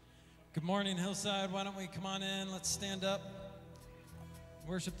Good morning, Hillside. Why don't we come on in? Let's stand up,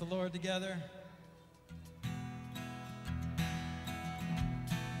 worship the Lord together.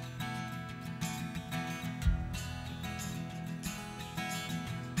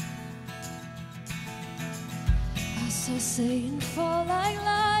 I saw Satan fall like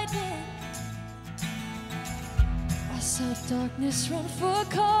lightning. I saw darkness run for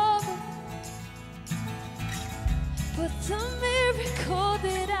cover. But the miracle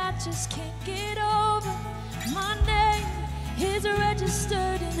that I just can't get over, my name is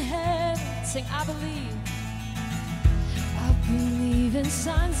registered in heaven. Sing, I believe in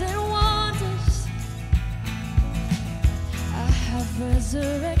signs and wonders. I have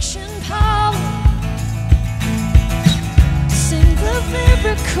resurrection power. Sing the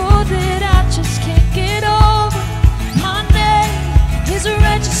miracle that I just can't get over, my name is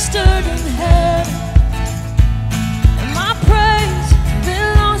registered in heaven. My praise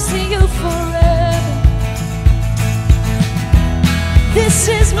belongs to you forever. This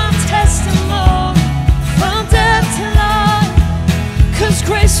is my testimony, from death to life, 'cause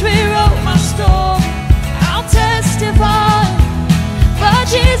grace rewrote my story. I'll testify, by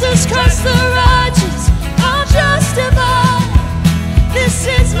Jesus Christ the righteous, I'll justify. This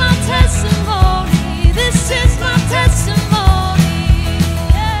is my testimony, this is my testimony.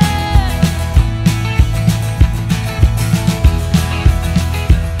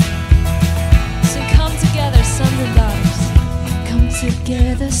 Sons and daughters, come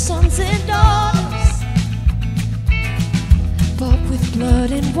together, sons and daughters, bought with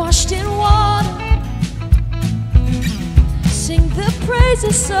blood and washed in water. Sing the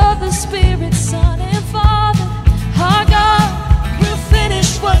praises of the Spirit, Son and Father. Our God will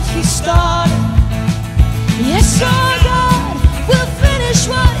finish what He started. Yes, our God will finish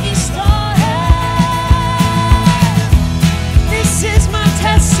what He started. This is my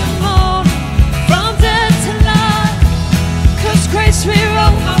testimony, from death to life, 'cause grace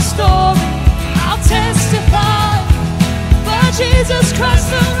rewrote my story. I'll testify, by Jesus Christ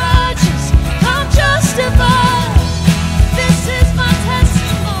the righteous, I'm justified. This is my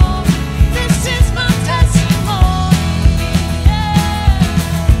testimony, this is my testimony, yeah.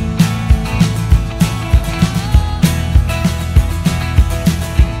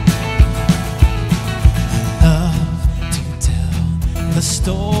 I love to tell the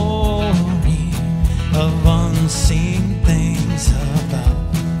story of unseen things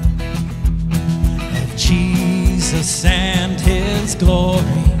of Jesus and His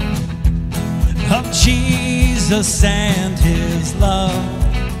glory, of Jesus and His love.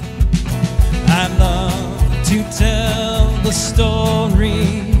 I love to tell the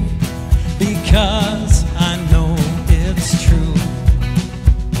story because I know it's true.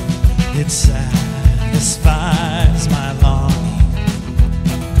 It satisfies my longing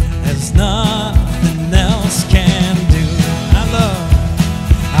as nothing else can do.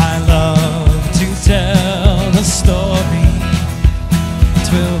 I love to tell the story. It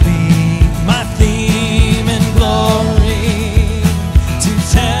will be my theme and glory, to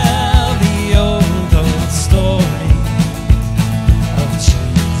tell the old story of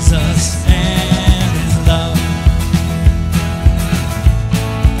Jesus and His love.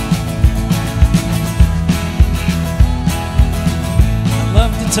 I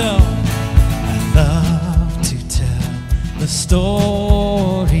love to tell the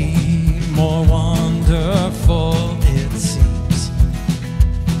story, more wonderful it seems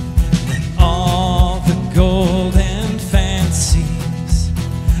than all the golden fancies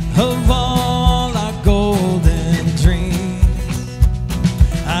of all our golden dreams.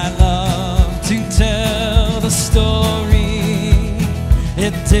 I love to tell the story,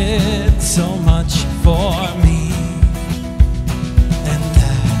 it did so much for me, and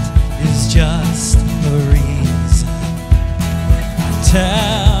that is just a reason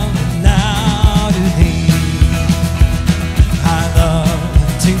tell it now to thee. I love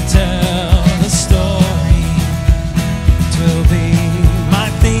to tell the story. It will be my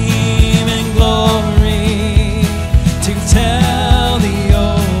theme and glory, to tell the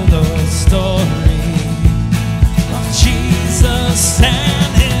old story of Jesus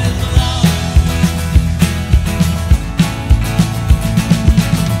and His love.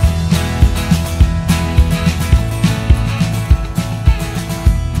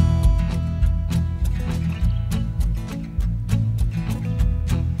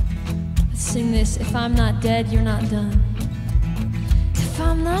 Sing this. If I'm not dead, you're not done. If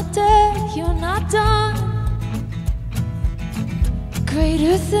I'm not dead, you're not done.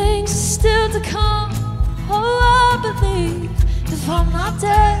 Greater things still to come. Oh, I believe. If I'm not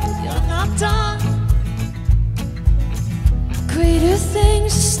dead, you're not done. Greater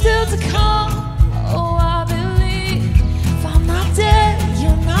things still to come.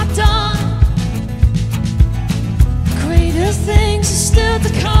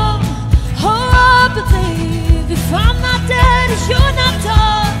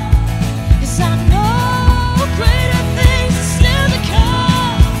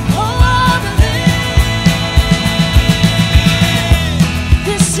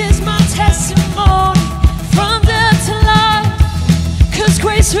 'cause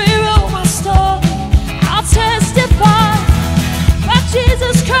grace rewrote my story. I'll testify about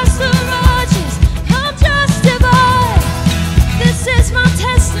Jesus Christ the righteous. I'm justified. This is my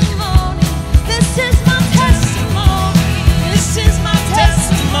testimony. This is my testimony. This is my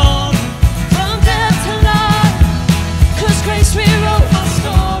testimony. From death to life, 'cause grace rewrote my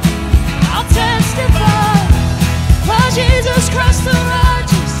story. I'll testify about Jesus Christ the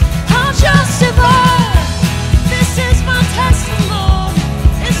righteous. I'm justified. This is my testimony.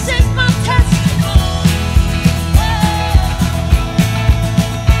 This is my testimony.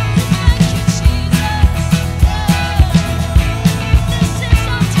 Thank you, Jesus. This is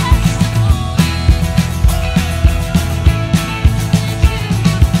our testimony.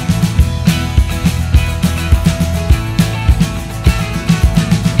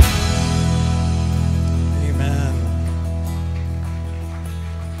 Amen.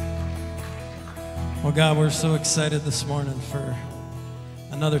 Well, God, we're so excited this morning for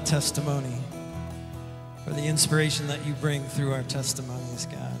another testimony, for the inspiration that you bring through our testimonies,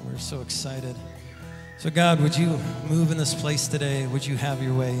 God. We're so excited. So, God, would you move in this place today? Would you have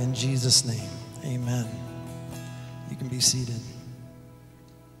your way in Jesus' name? Amen. You can be seated.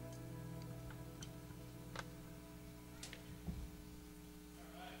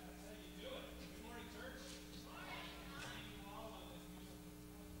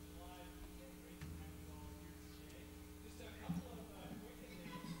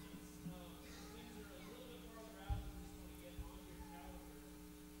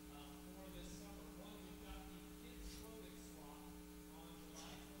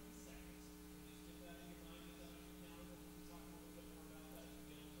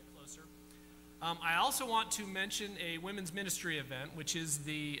 I also want to mention a women's ministry event, which is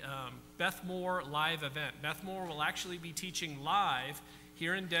the Beth Moore live event. Beth Moore will actually be teaching live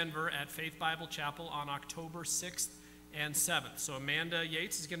here in Denver at Faith Bible Chapel on October 6th and 7th. So Amanda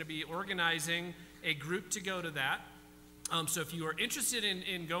Yates is going to be organizing a group to go to that. So if you are interested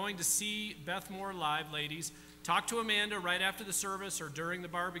in going to see Beth Moore live, ladies, talk to Amanda right after the service or during the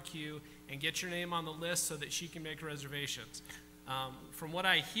barbecue and get your name on the list so that she can make reservations. From what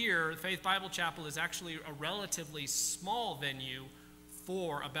I hear, Faith Bible Chapel is actually a relatively small venue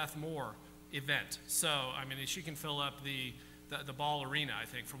for a Beth Moore event. So, I mean, she can fill up the ball arena, I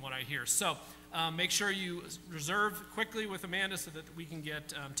think, from what I hear. So, make sure you reserve quickly with Amanda so that we can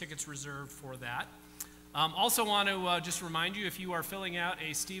get tickets reserved for that. Also want to just remind you, if you are filling out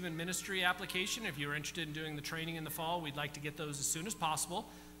a Stephen Ministry application, if you're interested in doing the training in the fall, we'd like to get those as soon as possible.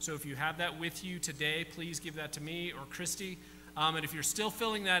 So if you have that with you today, please give that to me or Christy. And if you're still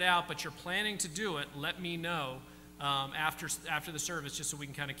filling that out, but you're planning to do it, let me know after the service, just so we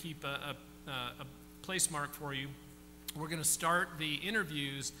can kind of keep a place mark for you. We're going to start the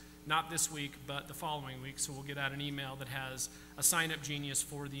interviews, not this week, but the following week. So we'll get out an email that has a sign-up genius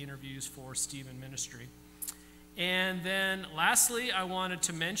for the interviews for Stephen Ministry. And then lastly, I wanted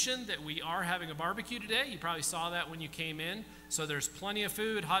to mention that we are having a barbecue today. You probably saw that when you came in. So there's plenty of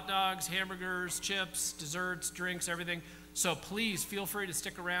food, hot dogs, hamburgers, chips, desserts, drinks, everything. So please feel free to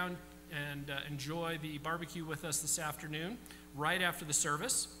stick around and enjoy the barbecue with us this afternoon, right after the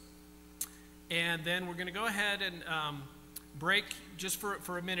service. And then we're going to go ahead and break just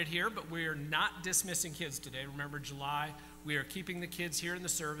for a minute here, but we're not dismissing kids today. Remember, July, we are keeping the kids here in the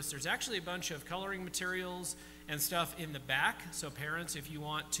service. There's actually a bunch of coloring materials and stuff in the back. So parents, if you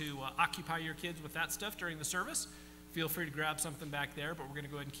want to occupy your kids with that stuff during the service, feel free to grab something back there, but we're going to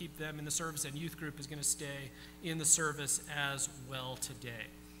go ahead and keep them in the service, and youth group is going to stay in the service as well today.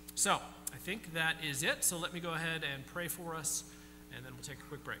 So I think that is it. So let me go ahead and pray for us, and then we'll take a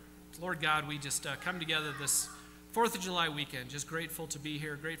quick break. Lord God, we just come together this 4th of July weekend, just grateful to be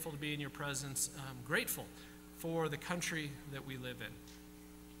here, grateful to be in your presence, grateful for the country that we live in.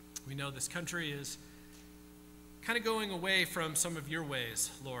 We know this country is kind of going away from some of your ways,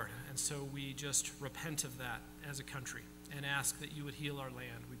 Lord, and so we just repent of that as a country and ask that you would heal our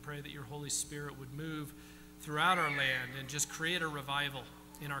land. We pray that your Holy Spirit would move throughout our land and just create a revival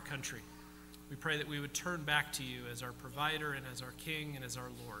in our country. We pray that we would turn back to you as our provider and as our King and as our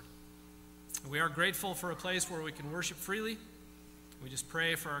Lord. We are grateful for a place where we can worship freely. We just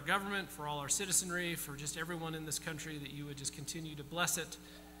pray for our government, for all our citizenry, for just everyone in this country, that you would just continue to bless it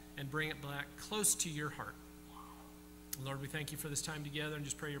and bring it back close to your heart. Lord, we thank you for this time together and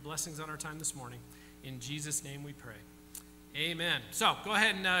just pray your blessings on our time this morning. In Jesus' name we pray. Amen. So go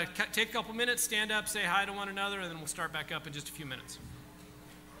ahead and take a couple minutes, stand up, say hi to one another, and then we'll start back up in just a few minutes.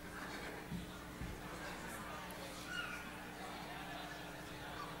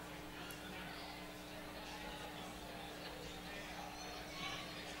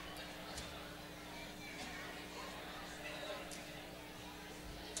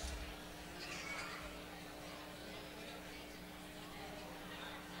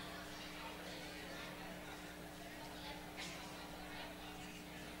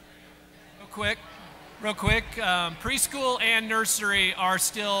 quick. Preschool and nursery are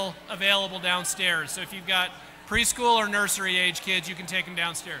still available downstairs. So if you've got preschool or nursery age kids, you can take them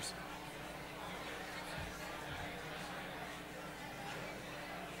downstairs.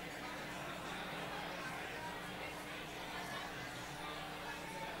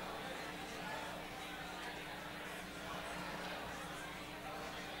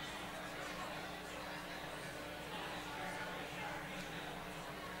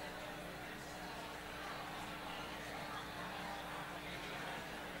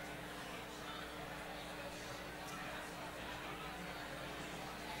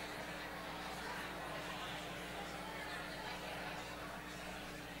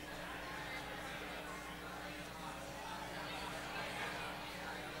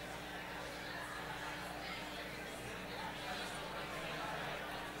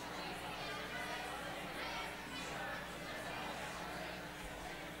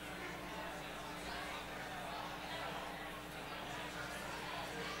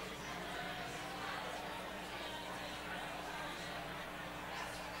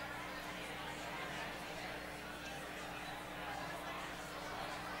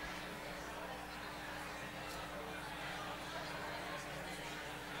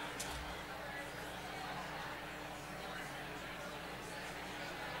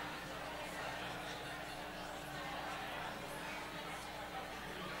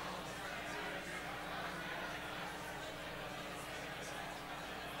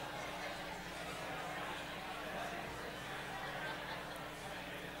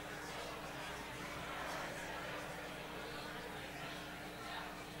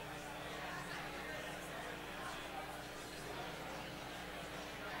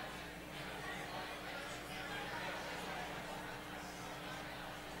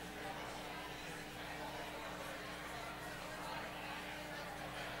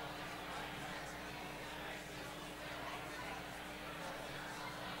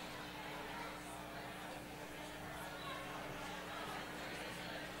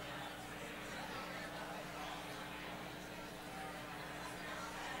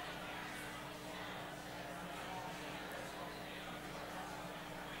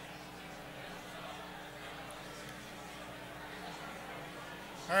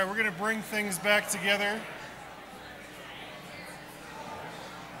 All right, we're going to bring things back together.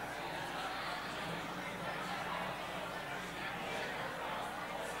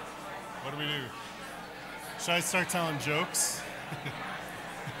 What do we do? Should I start telling jokes?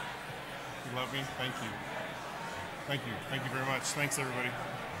 You love me? Thank you. Thank you. Thank you very much. Thanks, everybody.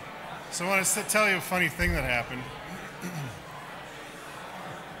 So I want to tell you a funny thing that happened.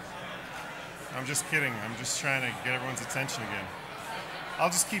 I'm just kidding. I'm just trying to get everyone's attention again. I'll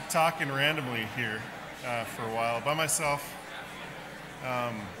just keep talking randomly here for a while by myself.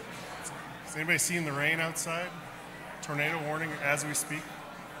 Is anybody seeing the rain outside? Tornado warning as we speak?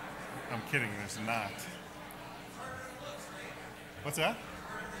 I'm kidding, there's not. What's that?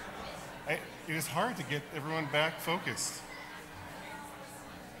 It is hard to get everyone back focused.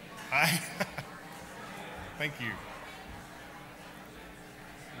 Thank you.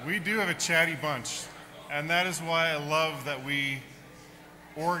 We do have a chatty bunch, and that is why I love that we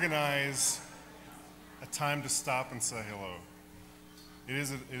organize a time to stop and say hello. It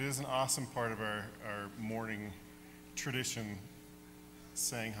is an awesome part of our morning tradition,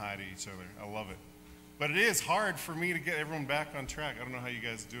 saying hi to each other. I love it. But it is hard for me to get everyone back on track. I don't know how you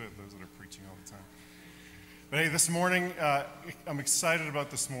guys do it, those that are preaching all the time. But hey, this morning, I'm excited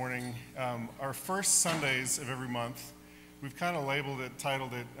about this morning. Our first Sundays of every month, we've kind of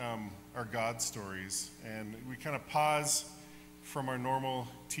titled it our God stories. And we kind of pause from our normal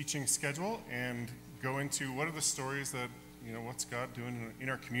teaching schedule and go into what are the stories that, what's God doing in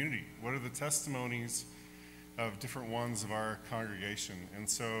our community? What are the testimonies of different ones of our congregation? And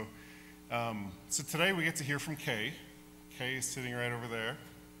so today we get to hear from Kay. Kay is sitting right over there.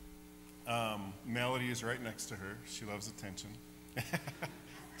 Melody is right next to her. She loves attention. Do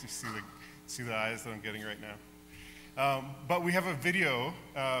you see the eyes that I'm getting right now? But we have a video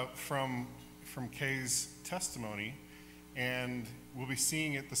from Kay's testimony, and we'll be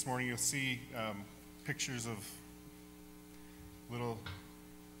seeing it this morning. You'll see pictures of little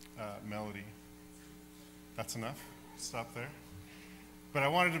Melody. That's enough? Stop there? But I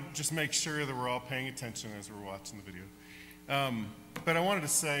wanted to just make sure that we're all paying attention as we're watching the video. But I wanted to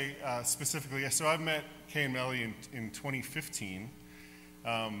say specifically, so I've met Kay and Melody in 2015,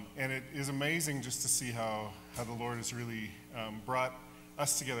 and it is amazing just to see how the Lord has really brought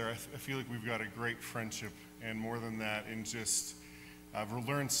us together. I feel like we've got a great friendship, and more than that, in just I've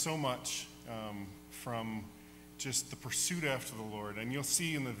learned so much from just the pursuit after the Lord. And you'll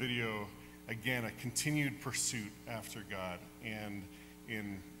see in the video again, a continued pursuit after God, and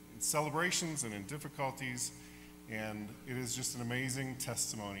in celebrations and in difficulties, and it is just an amazing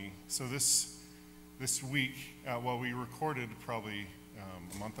testimony. So this week, we recorded probably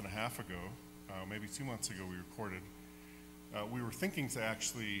a month and a half ago, maybe 2 months ago we recorded. We were thinking to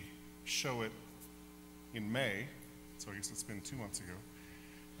actually show it in May, so I guess it's been 2 months ago.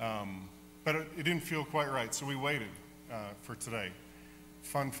 But it didn't feel quite right, so we waited for today.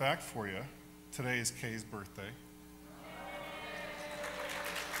 Fun fact for you, today is Kay's birthday.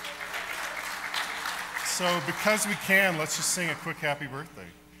 So because we can, let's just sing a quick happy birthday.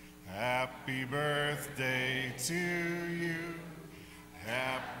 Happy birthday to you.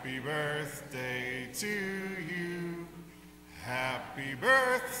 Happy birthday to you. Happy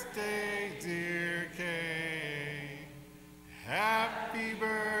birthday, dear Kay. Happy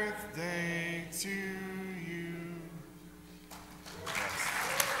birthday to you. Yes.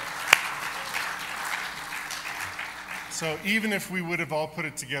 So even if we would have all put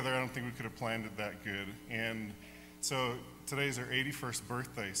it together, I don't think we could have planned it that good. And so today's our 81st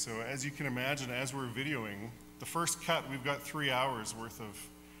birthday. So as you can imagine, as we're videoing, the first cut, we've got 3 hours worth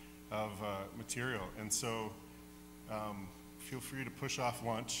of material. And so feel free to push off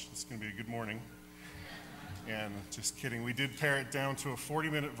lunch. It's going to be a good morning. And just kidding, we did pare it down to a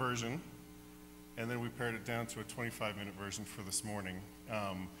 40-minute version, and then we pared it down to a 25-minute version for this morning.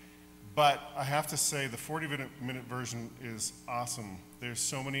 But I have to say, the 40-minute version is awesome. There's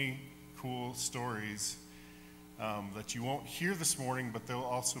so many cool stories that you won't hear this morning, but they'll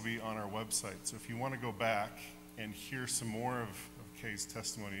also be on our website. So if you want to go back and hear some more of Kay's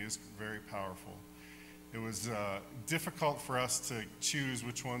testimony, it is very powerful. It was difficult for us to choose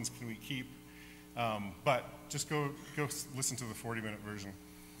which ones can we keep, but just go listen to the 40-minute version.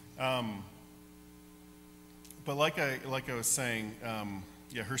 But like I was saying,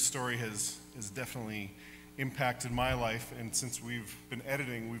 yeah, her story has definitely impacted my life, and since we've been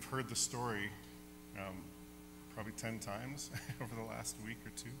editing, we've heard the story probably 10 times over the last week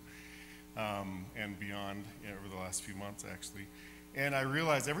or two, and beyond, over the last few months actually. And I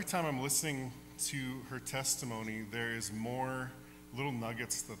realize every time I'm listening to her testimony, there is more little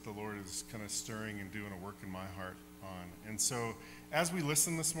nuggets that the Lord is kind of stirring and doing a work in my heart on. And so as we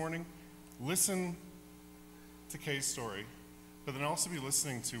listen this morning, listen to Kay's story, but then also be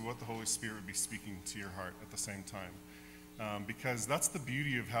listening to what the Holy Spirit would be speaking to your heart at the same time. Because that's the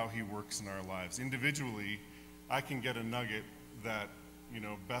beauty of how he works in our lives. Individually, I can get a nugget that,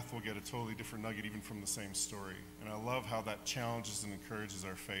 Beth will get a totally different nugget even from the same story. And I love how that challenges and encourages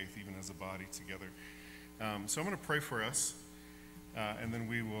our faith even as a body together. So I'm going to pray for us, and then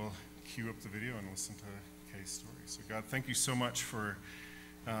we will cue up the video and listen to Kay's story. So God, thank you so much for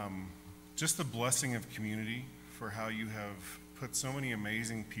just the blessing of community, for how you have put so many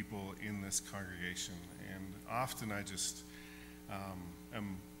amazing people in this congregation. And often I just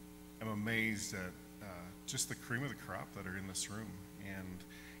am amazed at just the cream of the crop that are in this room. And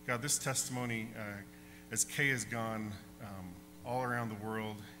God, this testimony, as Kay has gone all around the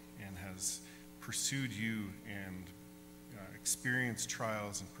world and has pursued you and experienced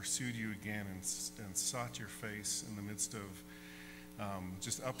trials and pursued you again and sought your face in the midst of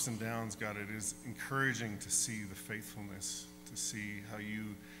just ups and downs, God, it is encouraging to see the faithfulness, to see how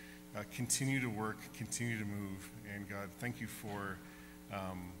you continue to work, continue to move. And God, thank you for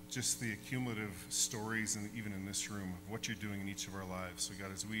just the accumulative stories, and even in this room, of what you're doing in each of our lives. So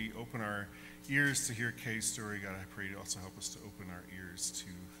God, as we open our ears to hear Kay's story, God, I pray you also help us to open our ears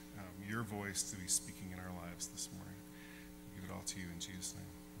to your voice to be speaking in our lives this morning. I give it all to you in Jesus' name.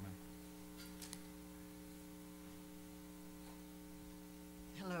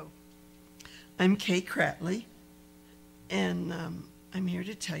 Amen. Hello, I'm Kay Cratley, and I'm here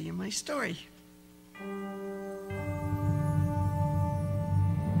to tell you my story.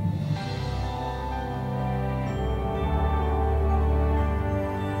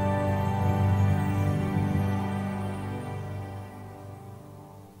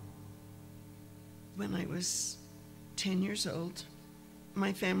 When I was 10 years old,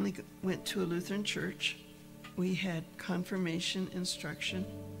 my family went to a Lutheran church. We had confirmation instruction,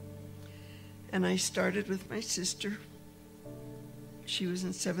 and I started with my sister. She was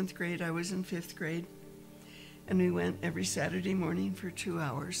in 7th grade, I was in 5th grade, and we went every Saturday morning for 2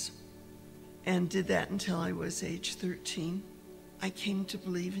 hours and did that until I was age 13. I came to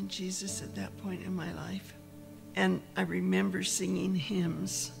believe in Jesus at that point in my life, and I remember singing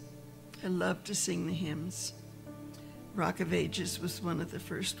hymns. I loved to sing the hymns. Rock of Ages was one of the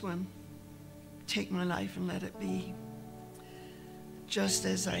first one. Take my life and let it be just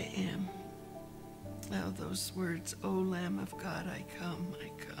as I am. Oh, those words, O Lamb of God, I come, I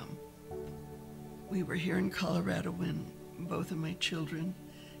come. We were here in Colorado when both of my children,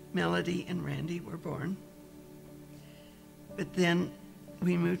 Melody and Randy, were born. But then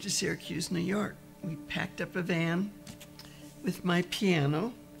we moved to Syracuse, New York. We packed up a van with my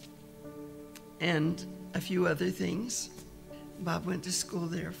piano and a few other things. Bob went to school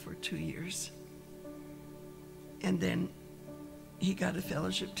there for 2 years. And then he got a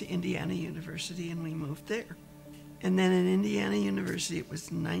fellowship to Indiana University, and we moved there. And then at Indiana University, it was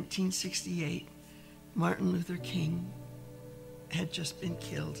 1968, Martin Luther King had just been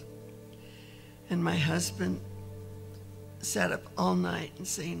killed. And my husband sat up all night and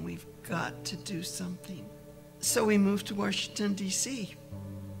saying, we've got to do something. So we moved to Washington, D.C.,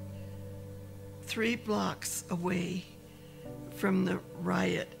 3 blocks away from the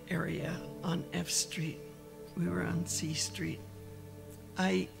riot area on F Street. We were on C Street.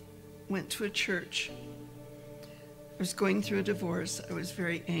 I went to a church. I was going through a divorce. I was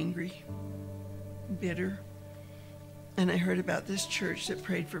very angry, bitter. And I heard about this church that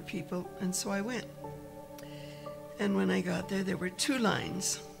prayed for people, and so I went. And when I got there were 2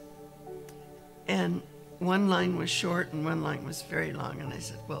 lines. And one line was short and one line was very long. And I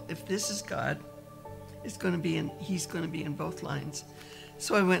said, well, if this is God, he's going to be in both lines.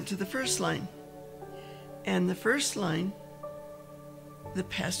 So I went to the first line. And the first line, the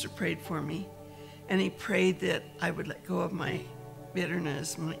pastor prayed for me. And he prayed that I would let go of my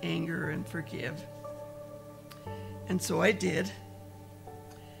bitterness, my anger, and forgive. And so I did.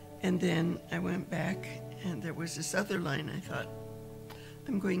 And then I went back, and there was this other line. I thought,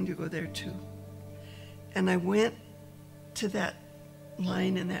 I'm going to go there too. And I went to that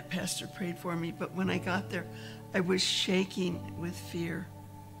line, and that pastor prayed for me. But when I got there, I was shaking with fear.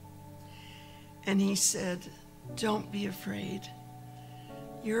 And he said, don't be afraid.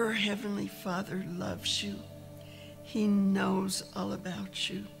 Your Heavenly Father loves you. He knows all about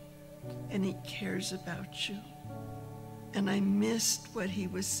you, and he cares about you. And I missed what he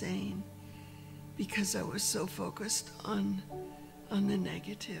was saying because I was so focused on the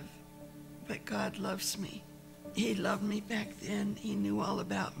negative. But God loves me. He loved me back then. He knew all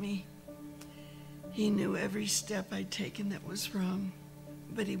about me. He knew every step I'd taken that was wrong,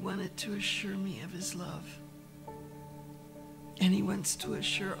 but he wanted to assure me of his love. And he wants to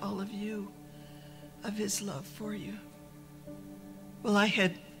assure all of you of his love for you. Well, I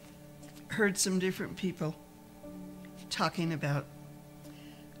had heard some different people talking about,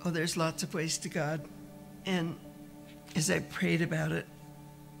 oh, there's lots of ways to God. And as I prayed about it,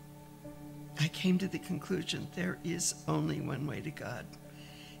 I came to the conclusion there is only one way to God,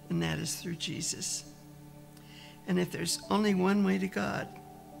 and that is through Jesus. And if there's only one way to God,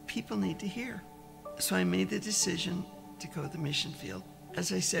 people need to hear. So I made the decision to go to the mission field.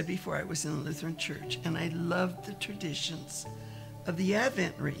 As I said before, I was in a Lutheran church, and I loved the traditions of the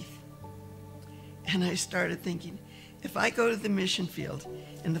Advent wreath. And I started thinking, if I go to the mission field,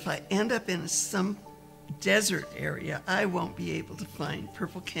 and if I end up in some desert area, I won't be able to find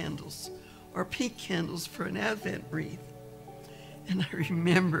purple candles or pink candles for an Advent wreath. And I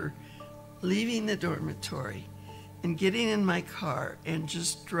remember leaving the dormitory and getting in my car and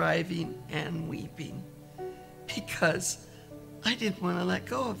just driving and weeping because I didn't want to let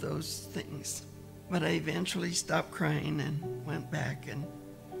go of those things. But I eventually stopped crying and went back and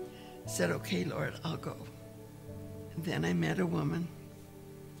said, okay, Lord, I'll go. And then I met a woman,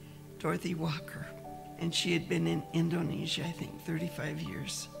 Dorothy Walker, and she had been in Indonesia, I think, 35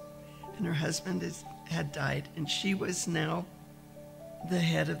 years. And her husband had died, and she was now the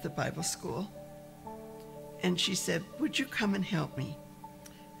head of the Bible school. And she said, would you come and help me?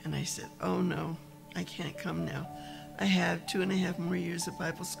 And I said, oh no, I can't come now. I have 2.5 more years of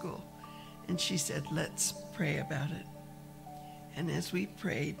Bible school. And she said, let's pray about it. And as we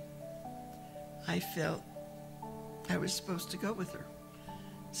prayed, I felt I was supposed to go with her.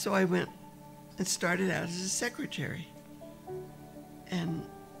 So I went and started out as a secretary. And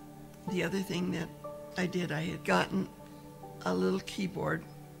the other thing that I did, I had gotten a little keyboard,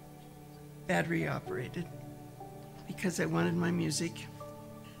 battery operated, because I wanted my music.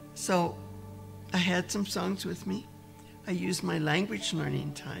 So I had some songs with me. I used my language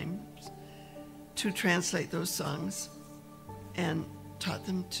learning time to translate those songs and taught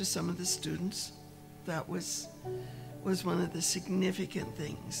them to some of the students. That was one of the significant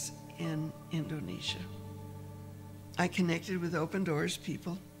things in Indonesia. I connected with Open Doors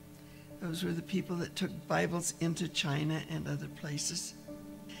people. Those were the people that took Bibles into China and other places.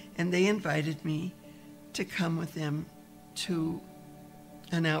 And they invited me to come with them to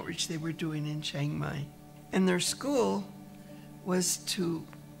an outreach they were doing in Chiang Mai. And their school was to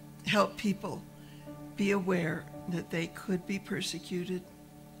help people be aware that they could be persecuted,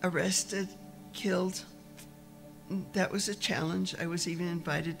 arrested, killed. That was a challenge. I was even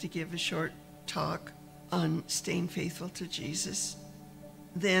invited to give a short talk on staying faithful to Jesus.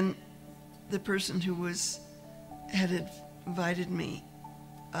 Then the person who had invited me,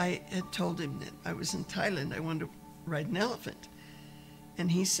 I had told him that I was in Thailand. I wanted to ride an elephant.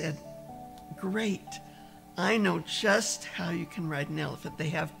 And he said, "Great. I know just how you can ride an elephant. They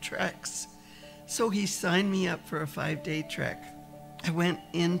have treks." So he signed me up for a 5-day trek. I went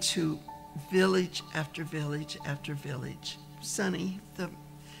into village after village after village. Sonny, the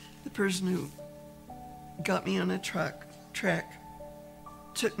person who got me on a trek,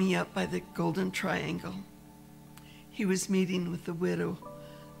 took me up by the Golden Triangle. He was meeting with the widow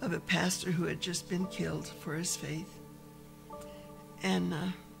of a pastor who had just been killed for his faith. And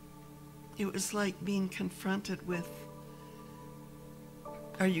it was like being confronted with,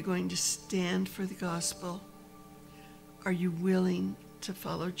 are you going to stand for the gospel? Are you willing to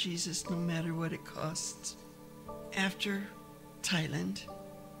follow Jesus no matter what it costs? After Thailand,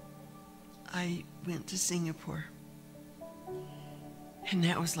 I went to Singapore. And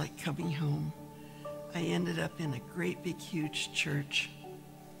that was like coming home. I ended up in a great big huge church.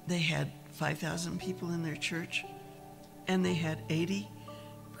 They had 5,000 people in their church, and they had 80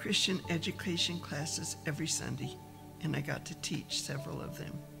 Christian education classes every Sunday, and I got to teach several of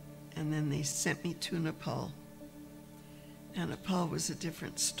them. And then they sent me to Nepal. Now, Nepal was a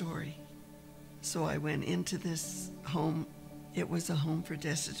different story. So I went into this home. It was a home for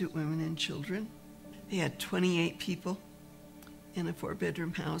destitute women and children. They had 28 people in a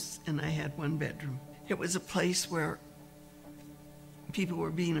 4-bedroom house, and I had 1 bedroom. It was a place where people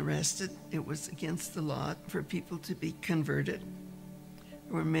were being arrested. It was against the law for people to be converted.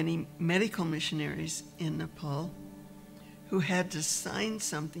 There were many medical missionaries in Nepal who had to sign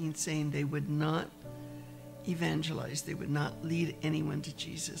something saying they would not evangelize, they would not lead anyone to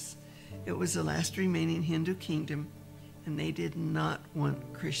Jesus. It was the last remaining Hindu kingdom, and they did not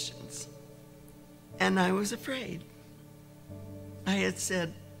want Christians. And I was afraid. I had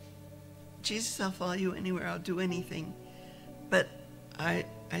said, "Jesus, I'll follow you anywhere, I'll do anything." But I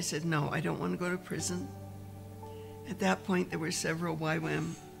said, "No, I don't want to go to prison." At that point, there were several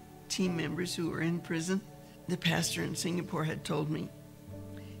YWAM team members who were in prison. The pastor in Singapore had told me,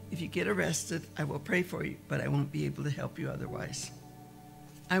 "If you get arrested, I will pray for you, but I won't be able to help you otherwise."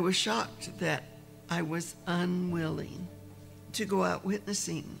 I was shocked that I was unwilling to go out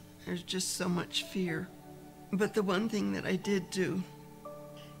witnessing. There's just so much fear. But the one thing that I did do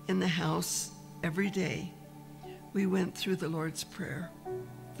in the house every day, we went through the Lord's Prayer.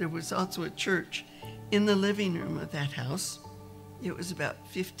 There was also a church in the living room of that house. It was about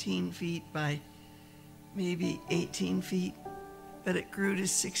 15 feet by maybe 18 feet, but it grew to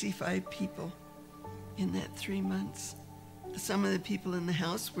 65 people in that 3 months. Some of the people in the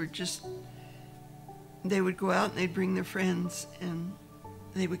house were they would go out and they'd bring their friends and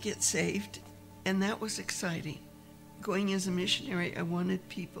they would get saved, and that was exciting. Going as a missionary, I wanted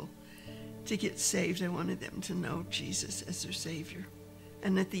people to get saved. I wanted them to know Jesus as their Savior.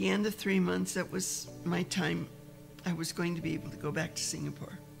 And at the end of 3 months, that was my time. I was going to be able to go back to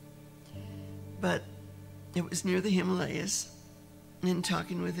Singapore. But it was near the Himalayas, and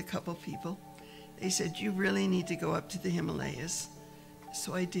talking with a couple people, they said, "You really need to go up to the Himalayas."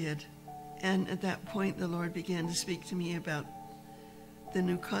 So I did. And at that point, the Lord began to speak to me about the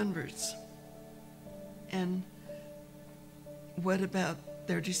new converts. And what about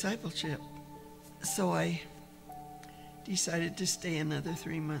their discipleship? So I decided to stay another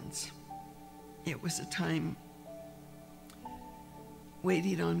 3 months. It was a time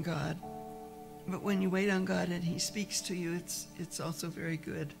waiting on God. But when you wait on God and He speaks to you, it's also very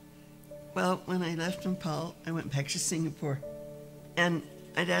good. Well, when I left Nepal, I went back to Singapore. And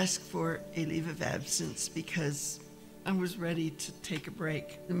I'd asked for a leave of absence because I was ready to take a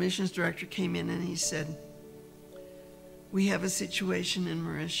break. The missions director came in and he said, "We have a situation in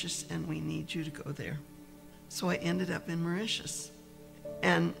Mauritius and we need you to go there." So I ended up in Mauritius.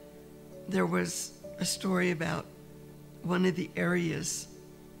 And there was a story about one of the areas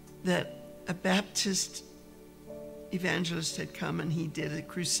that a Baptist evangelist had come and he did a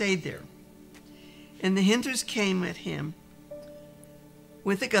crusade there. And the Hindus came at him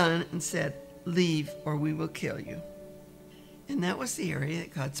with a gun and said, "Leave or we will kill you." And that was the area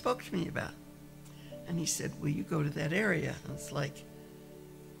that God spoke to me about. And He said, "Will you go to that area?" And it's like,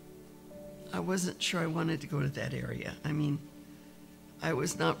 I wasn't sure I wanted to go to that area. I mean, I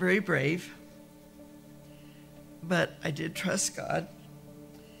was not very brave, but I did trust God.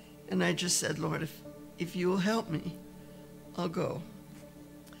 And I just said, "Lord, if you will help me, I'll go."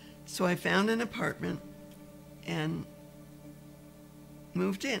 So I found an apartment and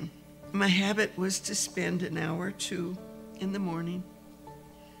moved in. my habit was to spend an hour or two in the morning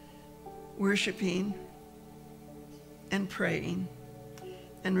worshiping and praying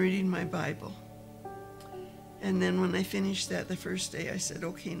and reading my Bible. And then when I finished that the first day, I said,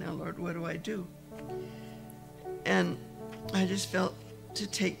 okay, now Lord, what do I do? And I just felt to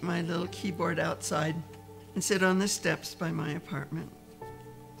take my little keyboard outside and sit on the steps by my apartment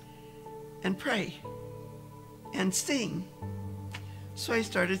and pray and sing. So I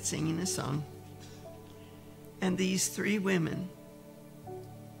started singing a song. And these three women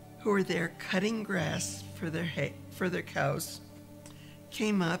who were there cutting grass for their cows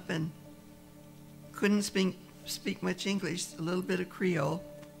came up and couldn't speak much English, a little bit of Creole.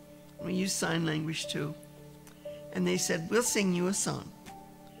 We use sign language too. And they said, we'll sing you a song.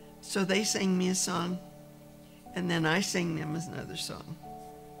 So they sang me a song, and then I sang them another song.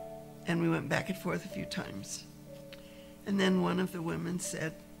 And we went back and forth a few times. And then one of the women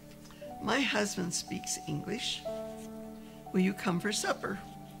said, my husband speaks English. Will you come for supper?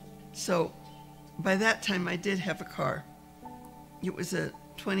 So by that time I did have a car. It was a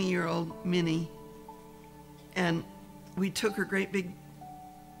 20-year-old Mini. And we took her great big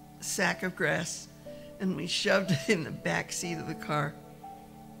sack of grass and we shoved it in the back seat of the car,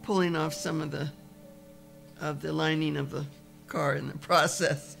 pulling off some of the lining of the car in the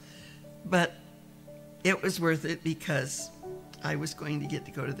process. But it was worth it because I was going to get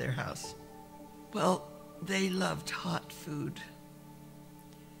to go to their house. Well, they loved hot food,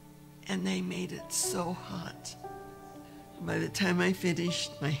 and they made it so hot. By the time I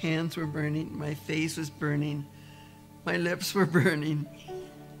finished, my hands were burning, my face was burning, my lips were burning,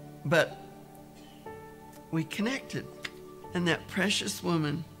 but we connected. And that precious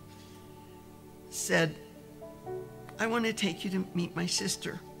woman said, I want to take you to meet my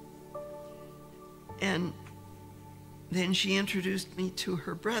sister. And then she introduced me to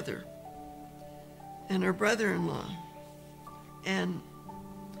her brother and her brother-in-law. And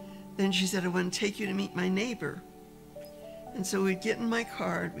then she said, I want to take you to meet my neighbor. And so we'd get in my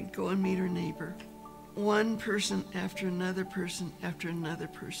car, we'd go and meet her neighbor. One person after another person after another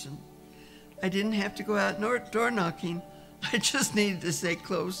person. I didn't have to go out door knocking. I just needed to stay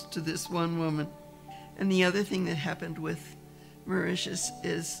close to this one woman. And the other thing that happened with Mauritius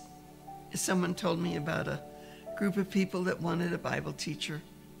is someone told me about a group of people that wanted a Bible teacher.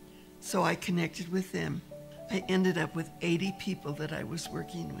 So I connected with them. I ended up with 80 people that I was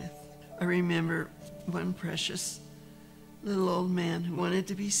working with. I remember one precious little old man who wanted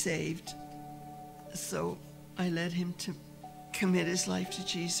to be saved. So I led him to commit his life to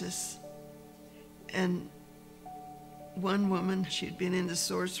Jesus. And one woman, she'd been into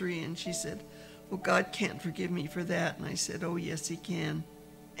sorcery, and she said, well, God can't forgive me for that. And I said, oh, yes, he can.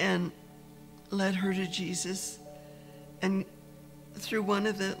 And led her to Jesus. And through one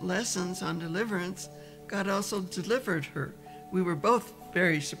of the lessons on deliverance, God also delivered her. We were both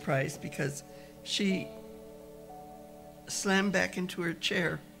very surprised because she slammed back into her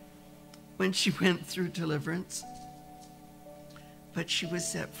chair when she went through deliverance. But she was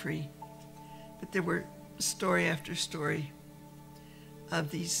set free. But there were story after story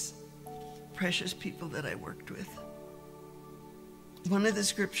of these precious people that I worked with. One of the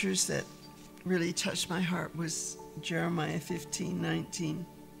scriptures that really touched my heart was Jeremiah 15:19.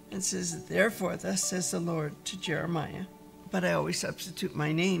 It says, therefore, thus says the Lord to Jeremiah. But I always substitute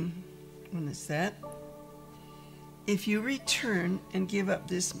my name when it's that. If you return and give up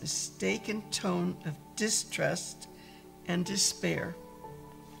this mistaken tone of distrust and despair,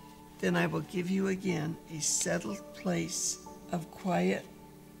 then I will give you again a settled place of quiet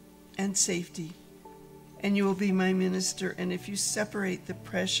and safety, and you will be my minister. And if you separate the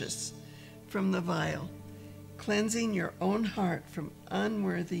precious from the vile, cleansing your own heart from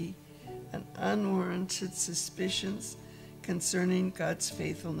unworthy and unwarranted suspicions concerning God's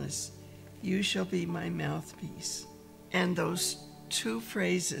faithfulness, you shall be my mouthpiece. And those two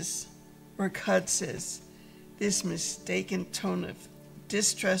phrases where God says, this mistaken tone of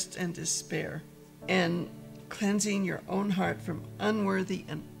distrust and despair, and cleansing your own heart from unworthy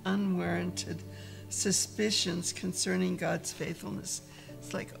and unwarranted suspicions concerning God's faithfulness.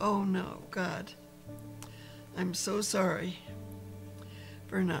 It's like, oh no, God, I'm so sorry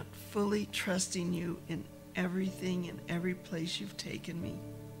for not fully trusting you in everything and every place you've taken me.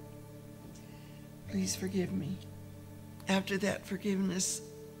 Please forgive me. After that forgiveness,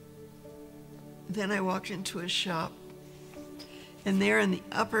 then I walked into a shop, and there in the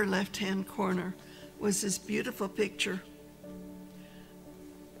upper left-hand corner was this beautiful picture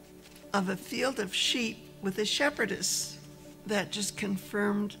of a field of sheep with a shepherdess. That just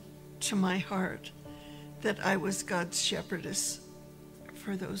confirmed to my heart that I was God's shepherdess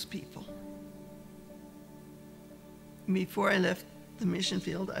for those people. Before I left the mission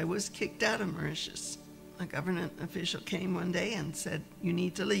field, I was kicked out of Mauritius. A government official came one day and said, "You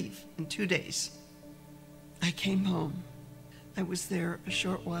need to leave in 2 days." I came home. I was there a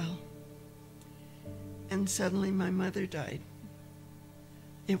short while. And suddenly my mother died.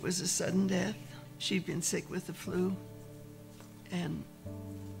 It was a sudden death. She'd been sick with the flu and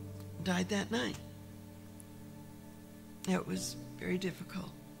died that night. It was very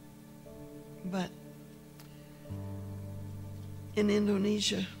difficult. But in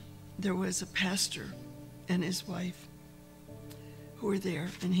Indonesia, there was a pastor and his wife who were there,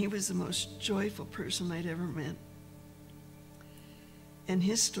 and he was the most joyful person I'd ever met. And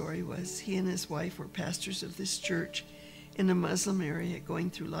his story was he and his wife were pastors of this church in a Muslim area going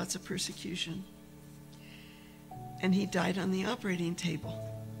through lots of persecution. And he died on the operating table.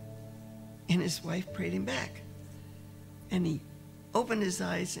 And his wife prayed him back. And he opened his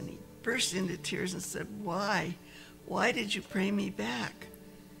eyes and he burst into tears and said, "Why? Why did you pray me back?"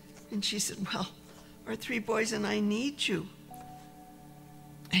 And she said, "Well, our 3 boys and I need you."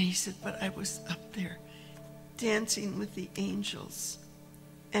 And he said, "But I was up there dancing with the angels."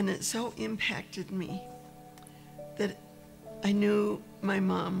 And it so impacted me that I knew my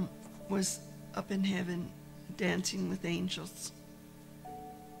mom was up in heaven dancing with angels.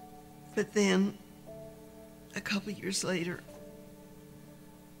 But then, a couple years later,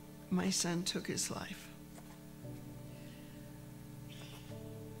 my son took his life.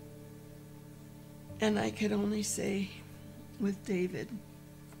 And I could only say with David,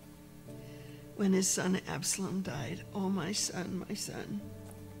 when his son Absalom died, "Oh, my son,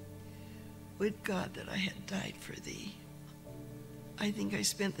 would God that I had died for thee." I think I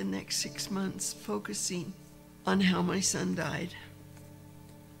spent the next 6 months focusing on how my son died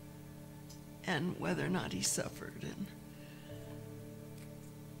and whether or not he suffered and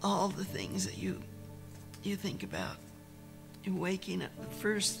all the things that you think about. You're waking up, the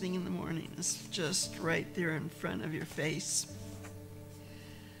first thing in the morning is just right there in front of your face.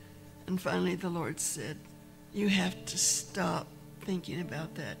 And finally the Lord said, "You have to stop thinking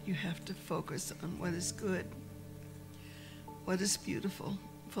about that. You have to focus on what is good, what is beautiful."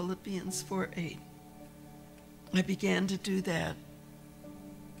 Philippians 4:8. I began to do that.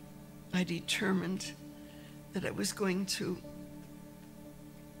 I determined that I was going to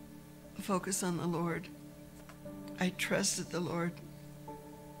focus on the Lord. I trusted the Lord,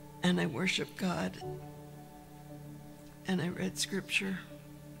 and I worshiped God, and I read scripture.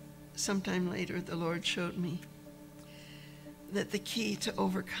 Sometime later, the Lord showed me that the key to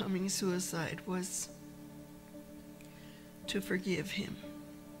overcoming suicide was to forgive him,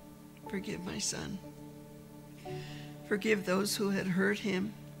 forgive my son, forgive those who had hurt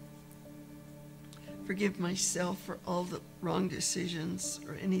him, forgive myself for all the wrong decisions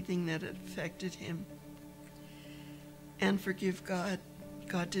or anything that had affected him, and forgive God.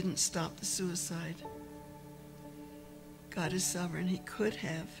 God didn't stop the suicide. God is sovereign. He could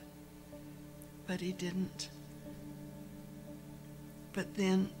have, but he didn't. But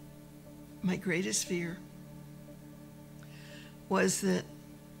then my greatest fear was that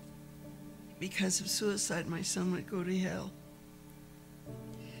because of suicide, my son would go to hell.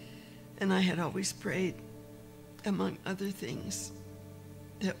 And I had always prayed, among other things,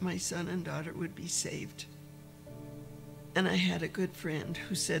 that my son and daughter would be saved. And I had a good friend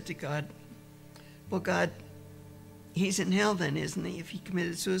who said to God, "Well, God, he's in hell then, isn't he, if he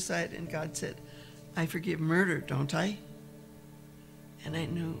committed suicide?" And God said, "I forgive murder, don't I?" And I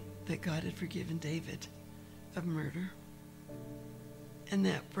knew that God had forgiven David of murder. And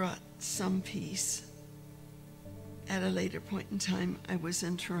that brought some peace. At a later point in time, I was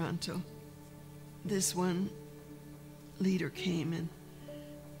in Toronto. This one leader came and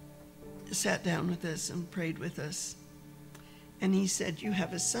sat down with us and prayed with us. And he said, "You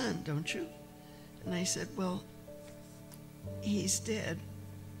have a son, don't you?" And I said, "Well, he's dead."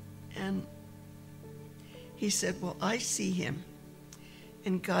 And he said, "Well, I see him."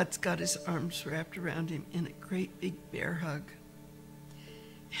 And God's got his arms wrapped around him in a great big bear hug.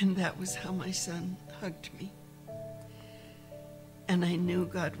 And that was how my son hugged me. And I knew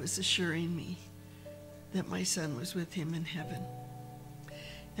God was assuring me that my son was with him in heaven.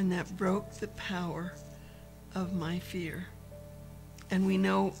 And that broke the power of my fear. And we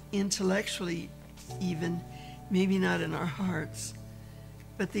know intellectually even, maybe not in our hearts,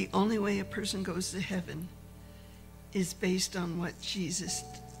 but the only way a person goes to heaven is based on what Jesus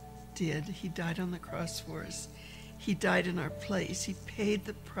did. He died on the cross for us. He died in our place. He paid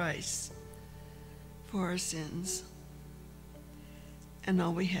the price for our sins. And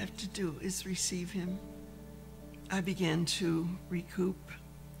all we have to do is receive him. I began to recoup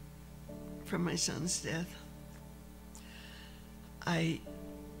from my son's death. I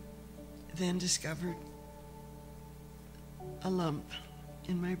then discovered a lump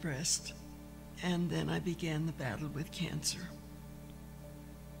in my breast, and then I began the battle with cancer.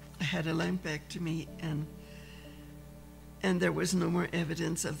 I had a lumpectomy, and there was no more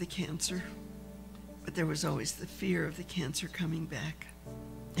evidence of the cancer, but there was always the fear of the cancer coming back.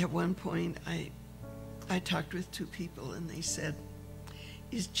 At one point, I talked with two people, and they said,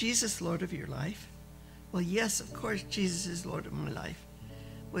 "Is Jesus Lord of your life?" Well, yes, of course, Jesus is Lord of my life.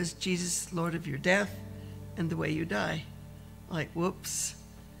 Was Jesus Lord of your death and the way you die? Like, whoops.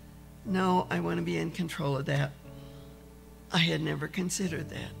 No, I want to be in control of that. I had never considered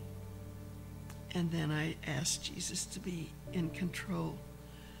that. And then I asked Jesus to be in control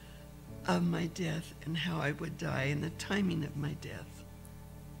of my death and how I would die and the timing of my death.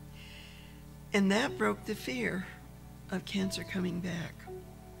 And that broke the fear of cancer coming back.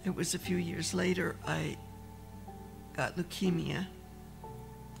 It was a few years later, I got leukemia.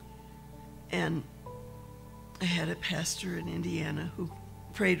 And I had a pastor in Indiana who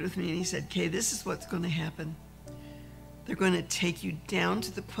prayed with me, and he said, "Kay, this is what's going to happen. They're going to take you down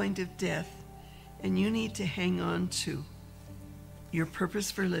to the point of death, and you need to hang on to your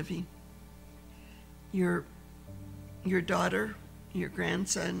purpose for living, your daughter, your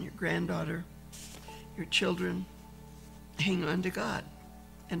grandson, your granddaughter, your children. Hang on to God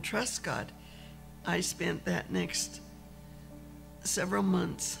and trust God." I spent that next several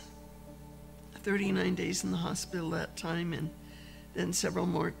months, 39 days in the hospital that time, and then several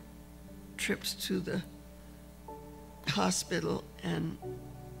more trips to the hospital,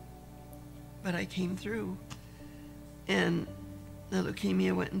 but I came through, and the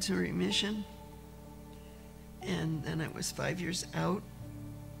leukemia went into remission, and then I was 5 years out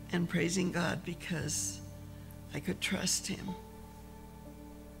and praising God because I could trust him.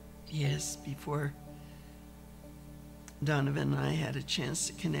 Yes, before Donovan and I had a chance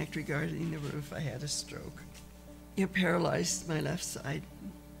to connect regarding the roof, I had a stroke. It paralyzed my left side,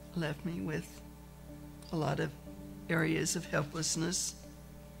 left me with a lot of areas of helplessness.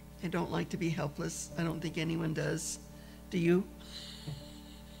 I don't like to be helpless. I don't think anyone does. Do you?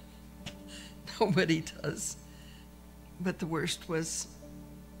 Nobody does. But the worst was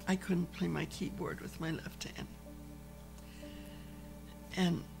I couldn't play my keyboard with my left hand.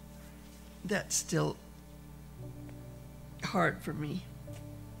 And that's still hard for me.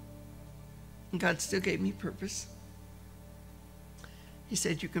 God still gave me purpose. He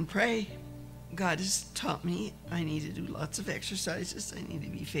said, "You can pray." God has taught me I need to do lots of exercises. I need to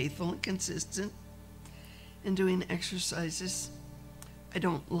be faithful and consistent in doing exercises. I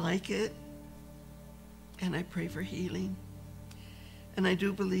don't like it, and I pray for healing. And I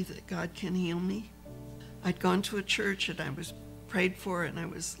do believe that God can heal me. I'd gone to a church, and I was prayed for, and I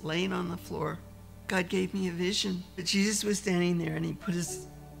was laying on the floor. God gave me a vision. But Jesus was standing there, and he put his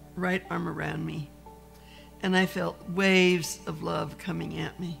right arm around me. And I felt waves of love coming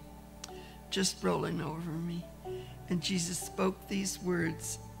at me, just rolling over me. And Jesus spoke these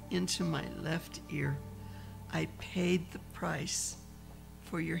words into my left ear: "I paid the price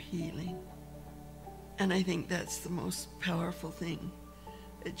for your healing." And I think that's the most powerful thing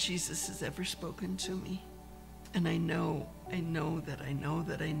that Jesus has ever spoken to me. And I know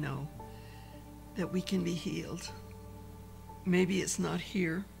that we can be healed. Maybe it's not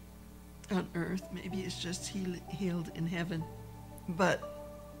here on earth. Maybe it's just healed in heaven. But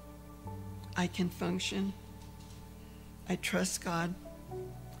I can function. I trust God,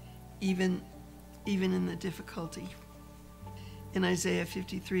 even in the difficulty. In Isaiah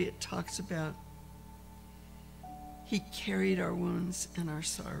 53, it talks about he carried our wounds and our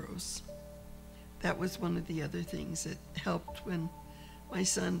sorrows. That was one of the other things that helped when my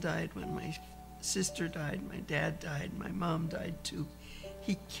son died, when my sister died, my dad died, my mom died too.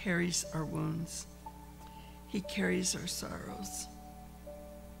 He carries our wounds. He carries our sorrows.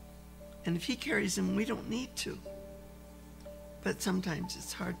 And if he carries them, we don't need to. But sometimes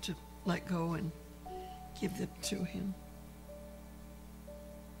it's hard to let go and give them to him.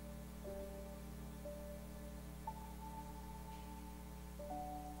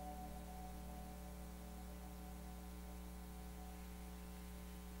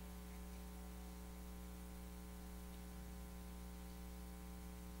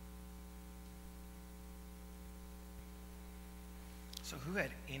 So who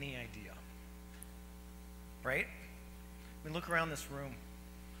had any idea? Right? I mean, look around this room.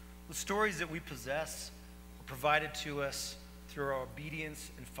 The stories that we possess were provided to us through our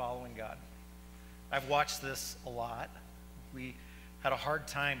obedience and following God. I've watched this a lot. We had a hard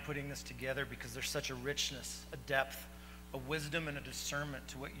time putting this together because there's such a richness, a depth, a wisdom, and a discernment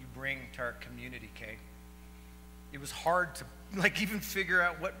to what you bring to our community, Kay. It was hard to even figure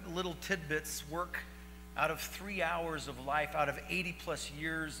out what little tidbits work out of 3 hours of life, out of 80 plus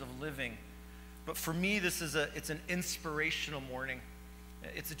years of living. But for me, it's an inspirational morning.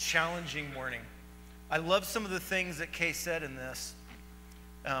 It's a challenging morning. I love some of the things that Kay said in this.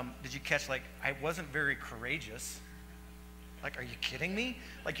 Did you catch, I wasn't very courageous? Are you kidding me?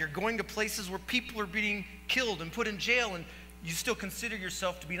 You're going to places where people are being killed and put in jail, and you still consider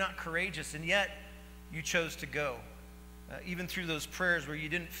yourself to be not courageous, and yet you chose to go. Even through those prayers where you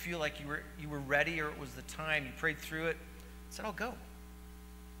didn't feel like you were ready or it was the time, you prayed through it, said, I'll go.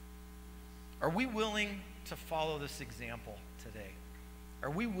 Are we willing to follow this example today? Are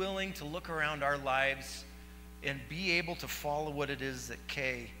we willing to look around our lives and be able to follow what it is that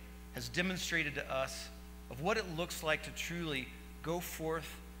Kay has demonstrated to us of what it looks like to truly go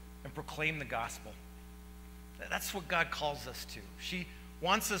forth and proclaim the gospel? That's what God calls us to. She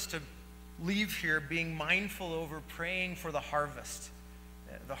wants us to leave here being mindful over praying for the harvest.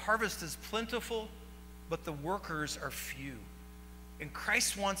 The harvest is plentiful, but the workers are few. And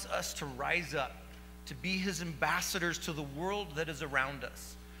Christ wants us to rise up, to be his ambassadors to the world that is around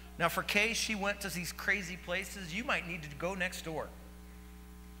us. Now for Kay, she went to these crazy places. You might need to go next door.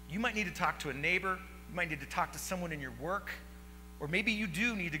 You might need to talk to a neighbor. You might need to talk to someone in your work. Or maybe you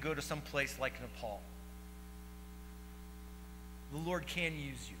do need to go to some place like Nepal. The Lord can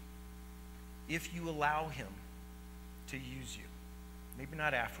use you if you allow him to use you. Maybe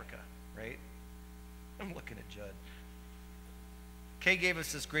not Africa, right? I'm looking at Judd. Kay gave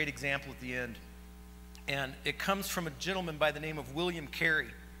us this great example at the end, and it comes from a gentleman by the name of William Carey.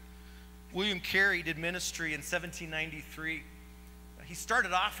 William Carey did ministry in 1793. He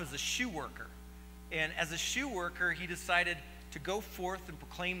started off as a shoe worker, and as a shoe worker, he decided to go forth and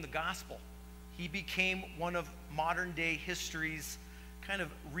proclaim the gospel. He became one of modern day history's kind of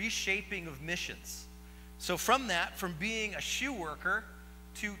reshaping of missions. So from being a shoe worker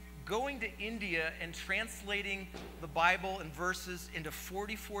to going to India and translating the Bible and verses into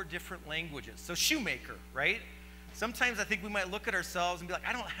 44 different languages. So shoemaker, right? Sometimes I think we might look at ourselves and be like,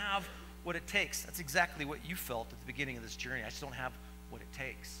 I don't have what it takes. That's exactly what you felt at the beginning of this journey. I just don't have what it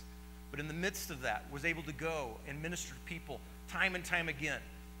takes. But in the midst of that, was able to go and minister to people time and time again,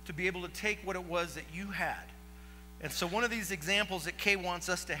 to be able to take what it was that you had. And so one of these examples that Kay wants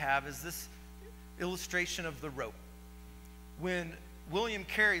us to have is this illustration of the rope. When William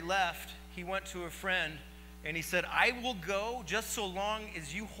Carey left, he went to a friend and he said, I will go just so long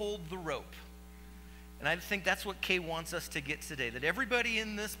as you hold the rope. And I think that's what Kay wants us to get today, that everybody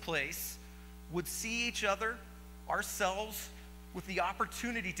in this place would see each other, ourselves, with the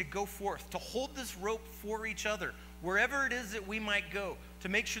opportunity to go forth, to hold this rope for each other, wherever it is that we might go, to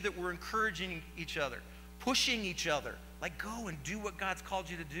make sure that we're encouraging each other, pushing each other, go and do what God's called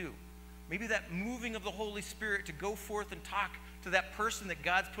you to do. Maybe that moving of the Holy Spirit to go forth and talk to that person that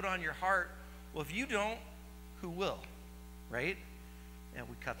God's put on your heart. Well, if you don't, who will, right? And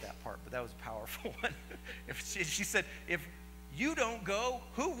we cut that part, but that was a powerful one. She said, if you don't go,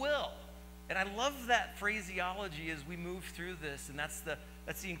 who will? And I love that phraseology as we move through this, and that's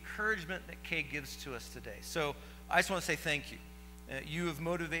the encouragement that Kay gives to us today. So I just want to say thank you. You have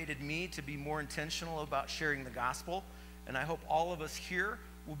motivated me to be more intentional about sharing the gospel, and I hope all of us here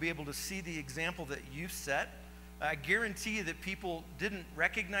will be able to see the example that you've set. I guarantee you that people didn't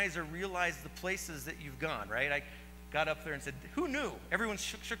recognize or realize the places that you've gone, right? I got up there and said, who knew? Everyone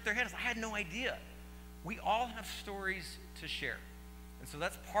shook their heads. I had no idea. We all have stories to share. And so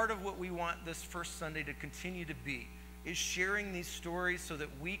that's part of what we want this first Sunday to continue to be, is sharing these stories so that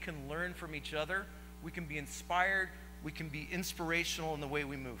we can learn from each other, we can be inspired, we can be inspirational in the way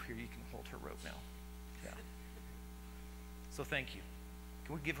we move. Here, you can hold her rope now. Yeah. So thank you.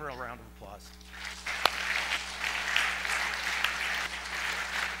 Can we give her a round of applause?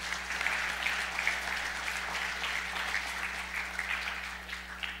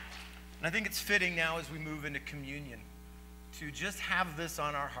 And I think it's fitting now as we move into communion to just have this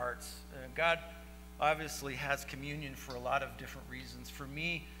on our hearts. God obviously has communion for a lot of different reasons. For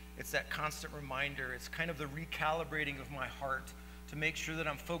me, it's that constant reminder. It's kind of the recalibrating of my heart to make sure that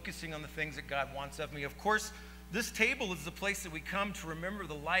I'm focusing on the things that God wants of me. Of course, this table is the place that we come to remember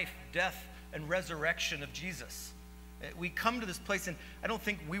the life, death, and resurrection of Jesus. We come to this place, and I don't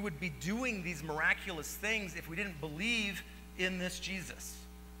think we would be doing these miraculous things if we didn't believe in this Jesus.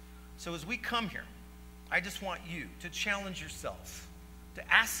 So as we come here, I just want you to challenge yourself,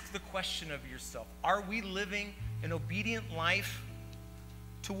 to ask the question of yourself, are we living an obedient life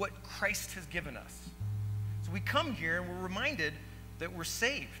to what Christ has given us? So we come here and we're reminded that we're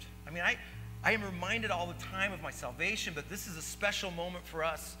saved. I mean, I am reminded all the time of my salvation, but this is a special moment for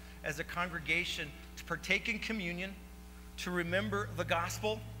us as a congregation to partake in communion, to remember the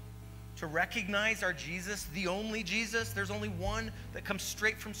gospel, to recognize our Jesus, the only Jesus. There's only one that comes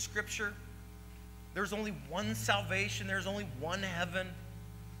straight from Scripture. There's only one salvation. There's only one heaven.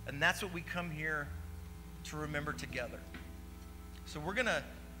 And that's what we come here to remember together. So we're going to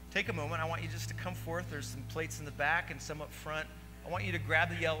take a moment. I want you just to come forth. There's some plates in the back and some up front. I want you to grab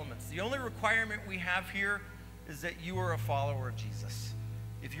the elements. The only requirement we have here is that you are a follower of Jesus.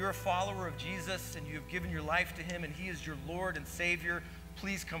 If you're a follower of Jesus and you have given your life to him and he is your Lord and Savior,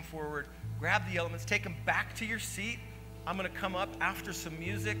 please come forward. Grab the elements. Take them back to your seat. I'm going to come up after some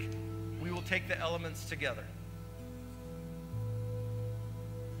music. We will take the elements together.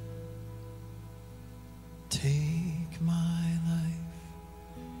 Take my life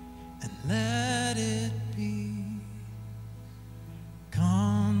and let it be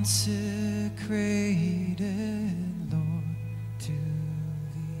consecrated, Lord, to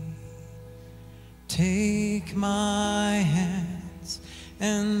thee. Take my hands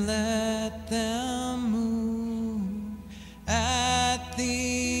and let them move at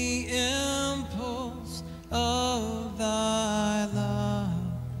the impulse of thy love,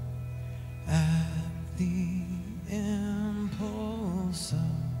 at the impulse of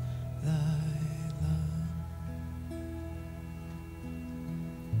thy love.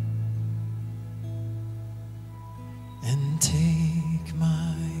 And take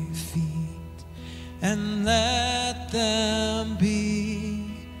my feet and let them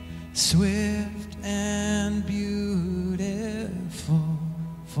be swift and beautiful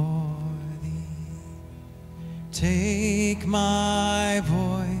for thee. Take my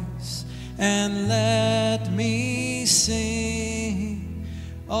voice and let me sing,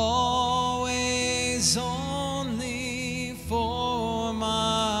 always only for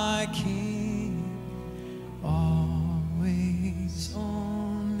my King, always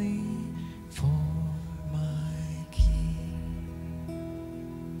only for my King.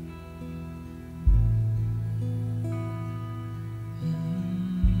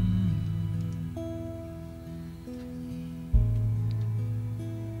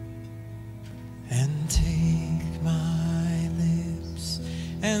 And take my lips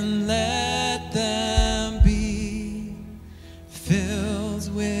and let them be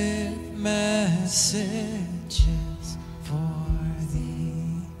filled with messages for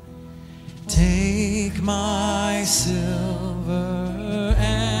thee. Take my silver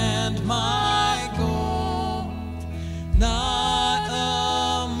and my gold, not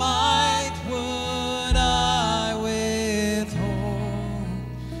a mite would I withhold,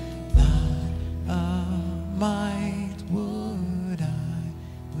 not a mite would I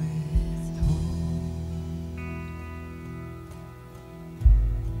withhold.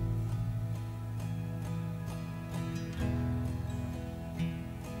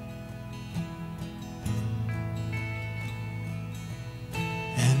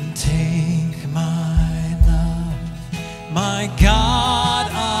 And take my love, my God,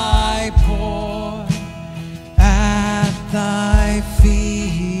 I pour at thy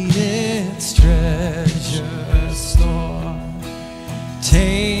feet its treasure store.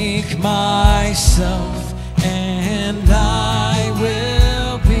 Take myself and I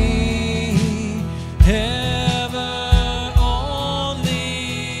will be ever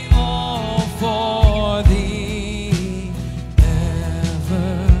only all for thee,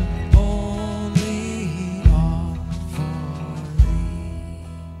 ever only all for thee.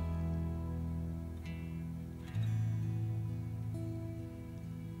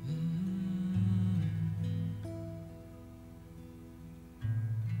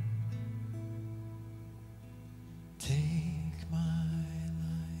 Take my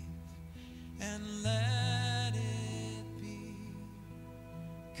life and let it be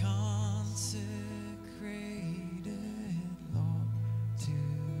consecrated, Lord, to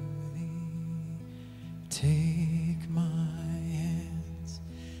thee. Take my hands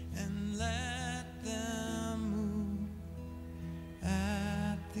and let them move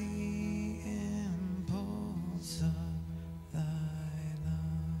at the impulse of thy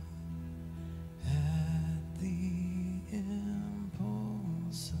love, at the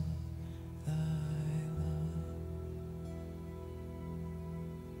impulse of thy love.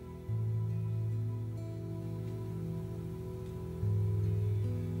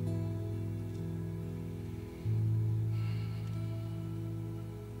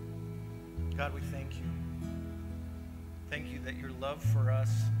 God, we thank you. Thank you that your love for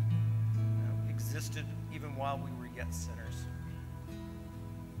us existed even while we were yet sinners.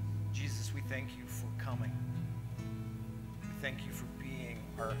 Jesus, we thank you for coming. We thank you for being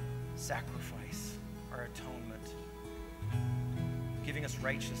our sacrifice, our atonement, giving us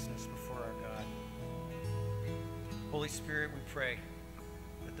righteousness before our God. Holy Spirit, we pray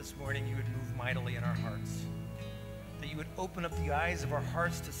that this morning you would move mightily in our hearts, that you would open up the eyes of our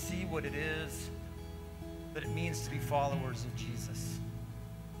hearts to see what it is that it means to be followers of Jesus,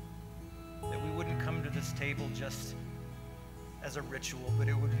 that we wouldn't come to this table just as a ritual, but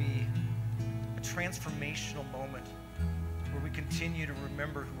it would be a transformational moment where we continue to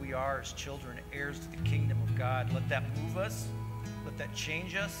remember who we are as children, heirs to the kingdom of God. Let that move us. Let that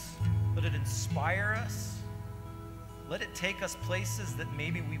change us. Let it inspire us. Let it take us places that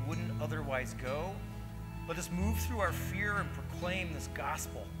maybe we wouldn't otherwise go. Let us move through our fear and proclaim this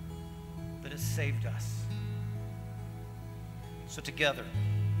gospel that has saved us. So together,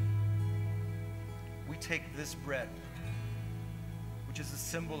 we take this bread, which is a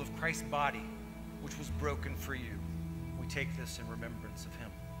symbol of Christ's body, which was broken for you. We take this in remembrance of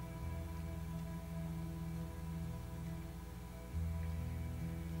him.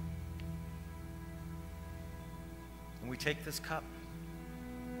 And we take this cup,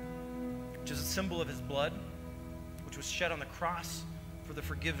 which is a symbol of his blood, which was shed on the cross for the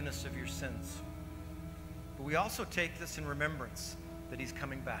forgiveness of your sins. But we also take this in remembrance that he's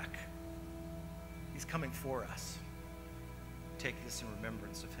coming back. He's coming for us. Take this in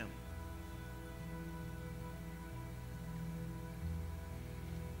remembrance of him.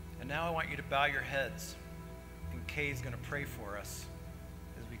 And now I want you to bow your heads, and Kay is going to pray for us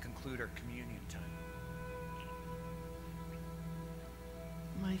as we conclude our communion time.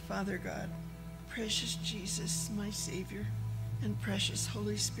 My Father God, precious Jesus, my Savior, and precious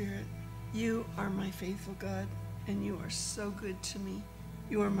Holy Spirit, you are my faithful God, and you are so good to me.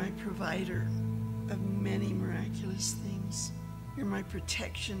 You are my provider of many miraculous things. You're my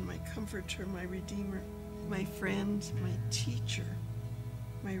protection, my comforter, my redeemer, my friend, my teacher,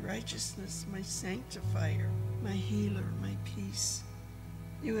 my righteousness, my sanctifier, my healer, my peace.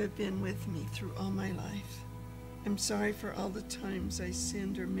 You have been with me through all my life. I'm sorry for all the times I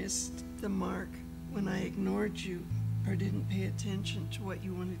sinned or missed the mark when I ignored you or didn't pay attention to what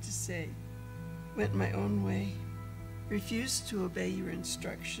you wanted to say, went my own way, refused to obey your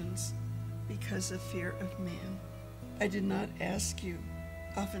instructions because of fear of man. I did not ask you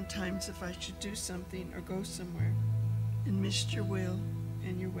oftentimes if I should do something or go somewhere, and missed your will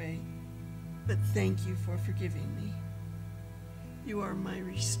and your way. But thank you for forgiving me. You are my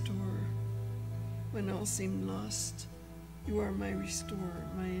restorer. When all seemed lost, you are my restorer,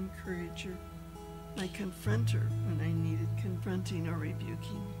 my encourager, my confronter when I needed confronting or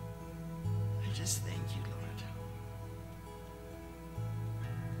rebuking. I just thank you, Lord.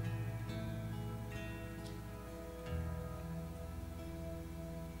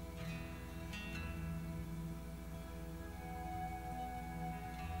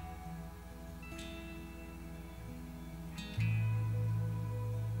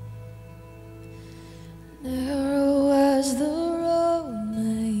 Narrow as the road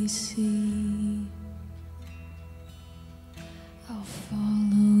may seem, I'll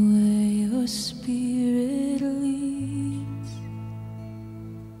follow where your spirit leads.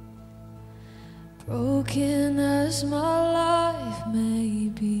 Broken as my life may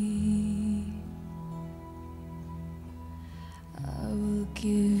be, I will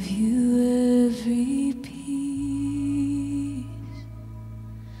give you every peace.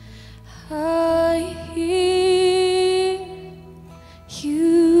 I hear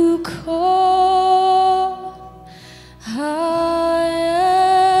you call. I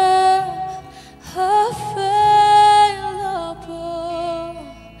am available.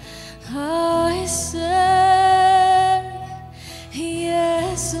 I say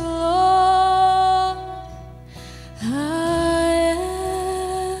yes, Lord. I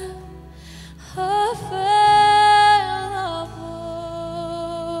am available.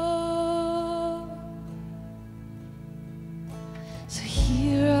 So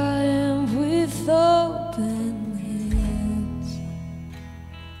here I am with open hands,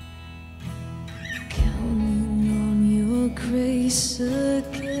 counting on your grace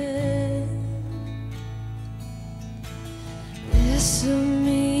again. Less of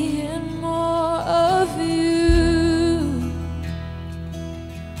me and more of you.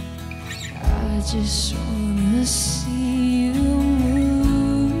 I just wanna see you move.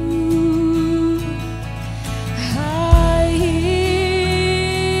 I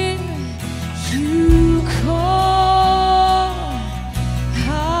hear you call.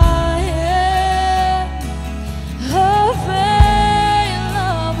 I am available.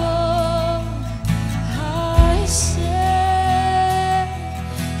 I say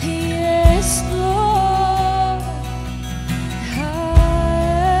yes, Lord.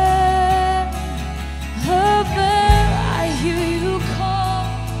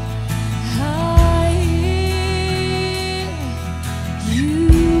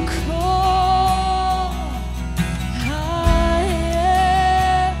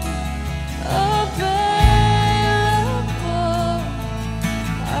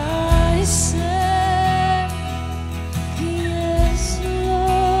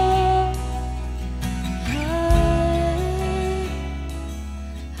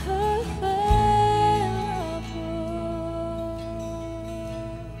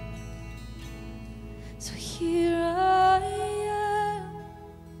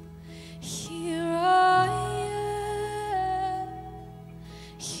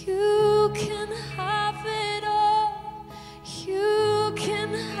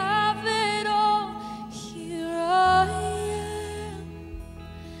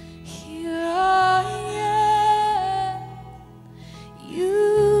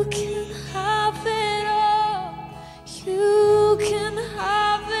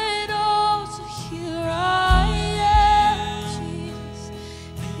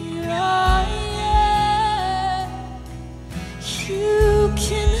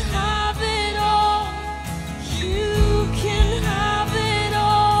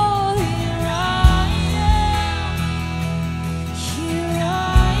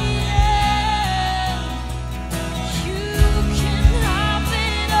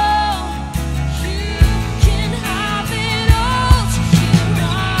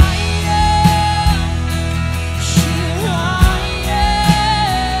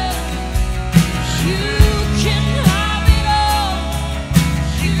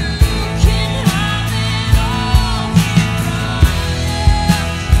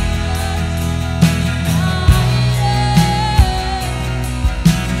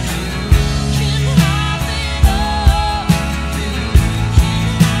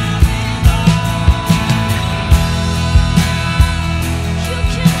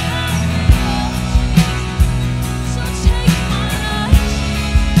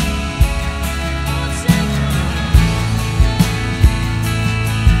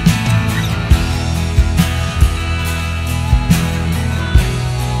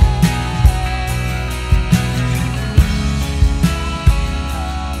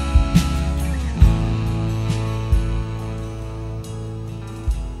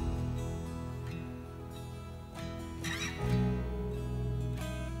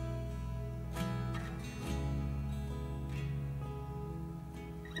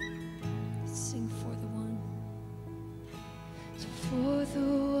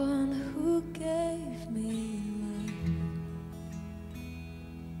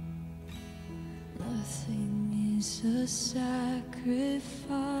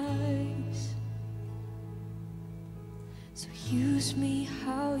 sacrifice. So use me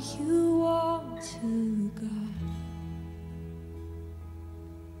how you want to, God.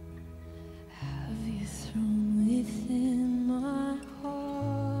 Have your throne within my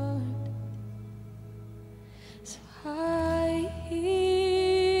heart. So I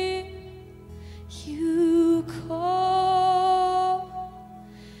hear you call.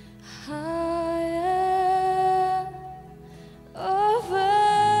 I am available.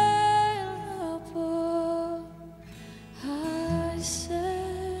 I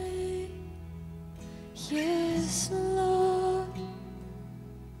say yes, Lord.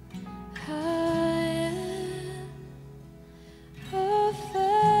 I am available.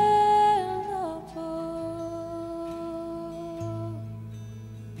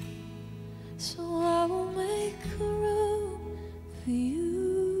 So I will make room for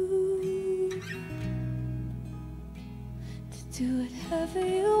you to do whatever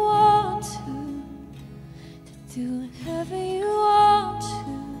you want to do whatever you want to.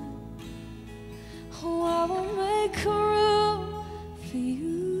 Oh, I will make room for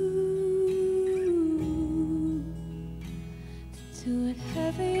you to do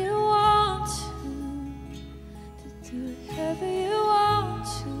whatever you want to do whatever you want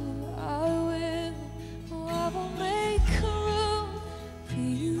to. I will, oh, I will make room for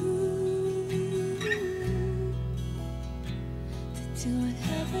you to do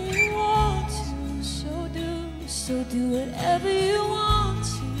whatever you want to. So do whatever you want to.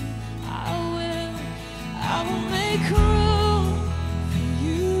 I will make room for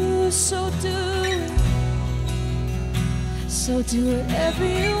you. So do whatever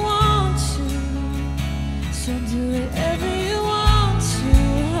you want to. So do whatever you want to.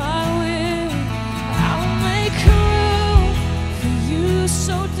 I will make room for you.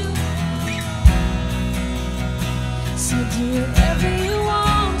 So do whatever you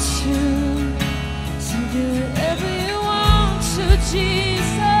want to. So do whatever you want to,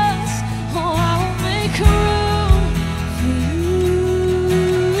 Jesus. Oh, I will make room for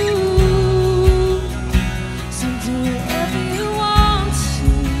you. So do whatever you want to.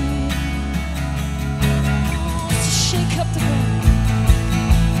 Oh, shake up the ground.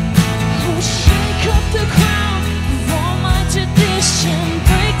 Oh, shake up the ground of all my tradition.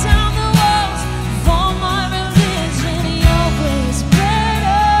 Break down the walls of all my religion. Your way is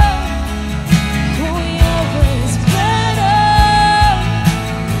better. Oh, your way is better.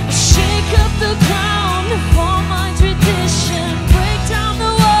 Shake up the ground of all my tradition. Break down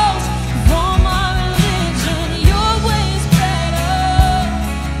the walls of all my religion. Your way is better.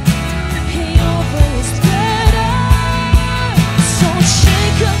 Your way is better. So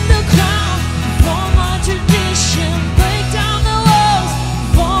shake up the ground of all my tradition. Break down the walls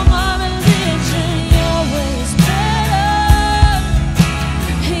of all my religion. Your way is better.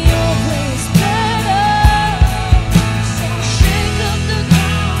 Your way is better. So shake up the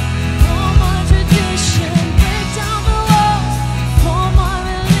ground of all my tradition. Break down the walls of all my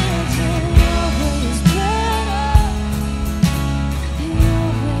religion. Your way is better. Your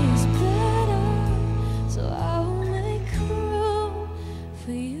way is better. So I will make room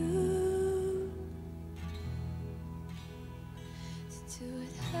for you to do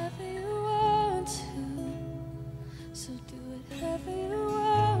whatever you want to. So do whatever you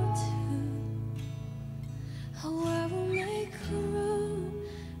want to. Oh, I will make room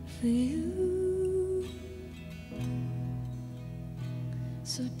for you.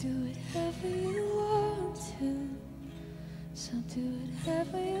 So do whatever you want to. So do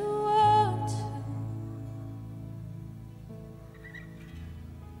whatever you want to.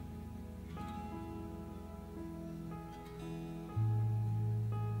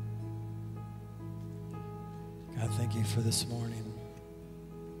 God, thank you for this morning.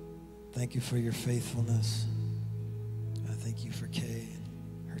 Thank you for your faithfulness. God, thank you for Kay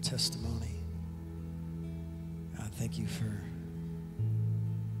and her testimony. God, thank you for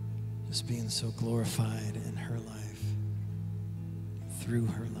just being so glorified in her life, through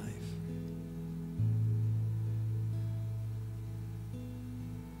her life.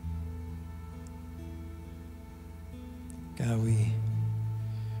 God, we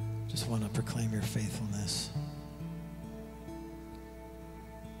just want to proclaim your faithfulness.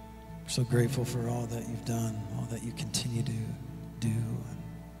 We're so grateful for all that you've done, all that you continue to do, and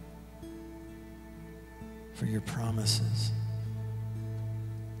for your promises.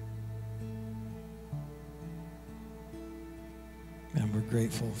 And we're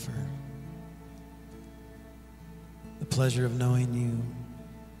grateful for the pleasure of knowing you.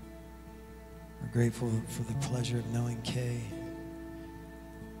 We're grateful for the pleasure of knowing Kay.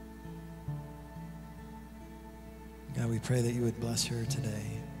 God, we pray that you would bless her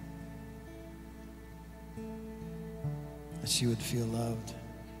today, that she would feel loved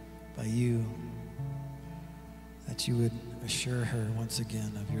by you, that you would assure her once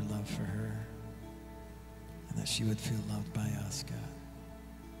again of your love for her, and that she would feel loved by us, God.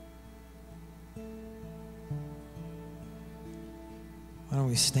 Why don't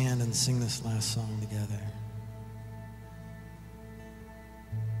we stand and sing this last song together?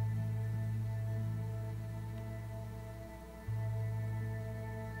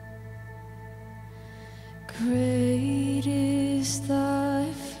 Great is thy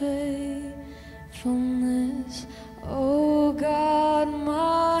faithfulness, O God,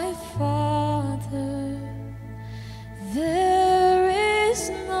 my Father. There is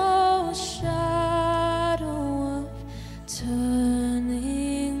no shadow of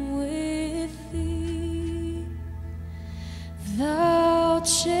turning with thee. Thou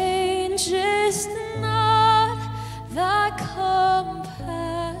changest not, thy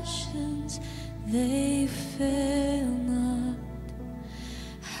compassions, they fail not.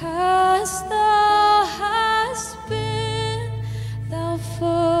 As thou hast been, thou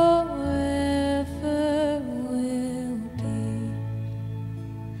forever will be.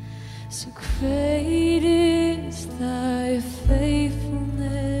 So great is thy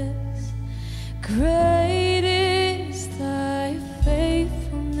faithfulness, great is thy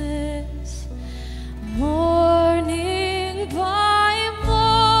faithfulness. Morning by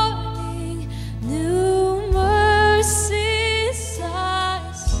morning, new mercies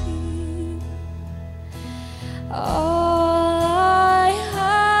I see. All I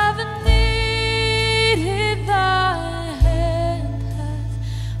have needed, thy hand hath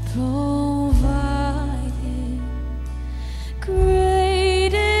provided.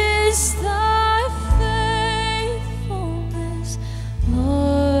 Great is thy faithfulness,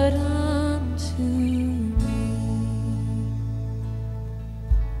 Lord, unto me.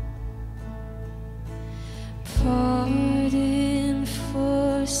 Pardon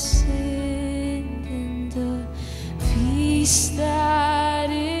for sin and a peace that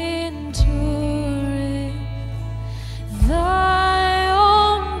endureth. Thy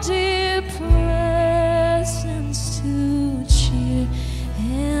own dear presence to cheer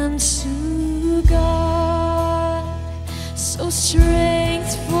and to guide. So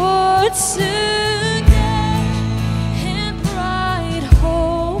strength for today and bright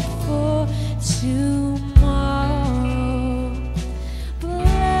hope for tomorrow.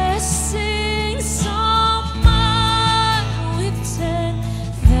 Blessings on mine with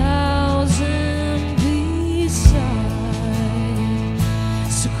 10,000 beside.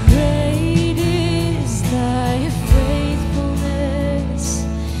 So great is thy faithfulness,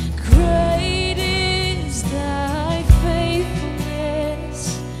 great is thy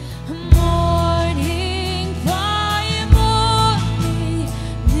faithfulness. Morning by morning,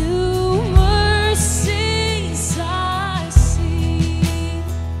 new mercies I see.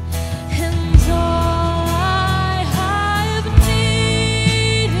 And all I have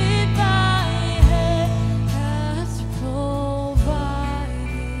needed, thy hand hath provided.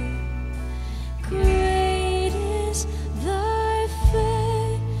 Great is thy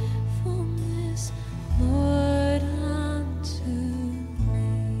faithfulness, Lord, unto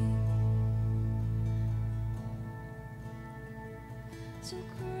me. So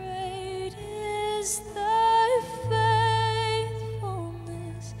great is thy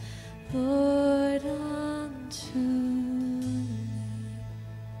faithfulness, Lord, unto me.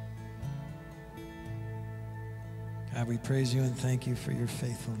 God, we praise you and thank you for your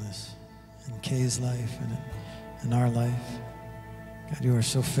faithfulness in Kay's life and in our life. God, you are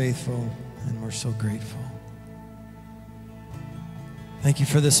so faithful and we're so grateful. Thank you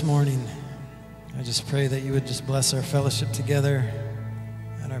for this morning. I just pray that you would just bless our fellowship together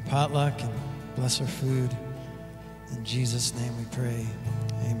at our potluck and bless our food. In Jesus' name we pray.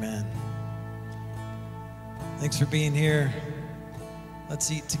 Amen. Thanks for being here.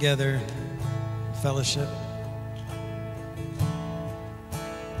 Let's eat together, fellowship.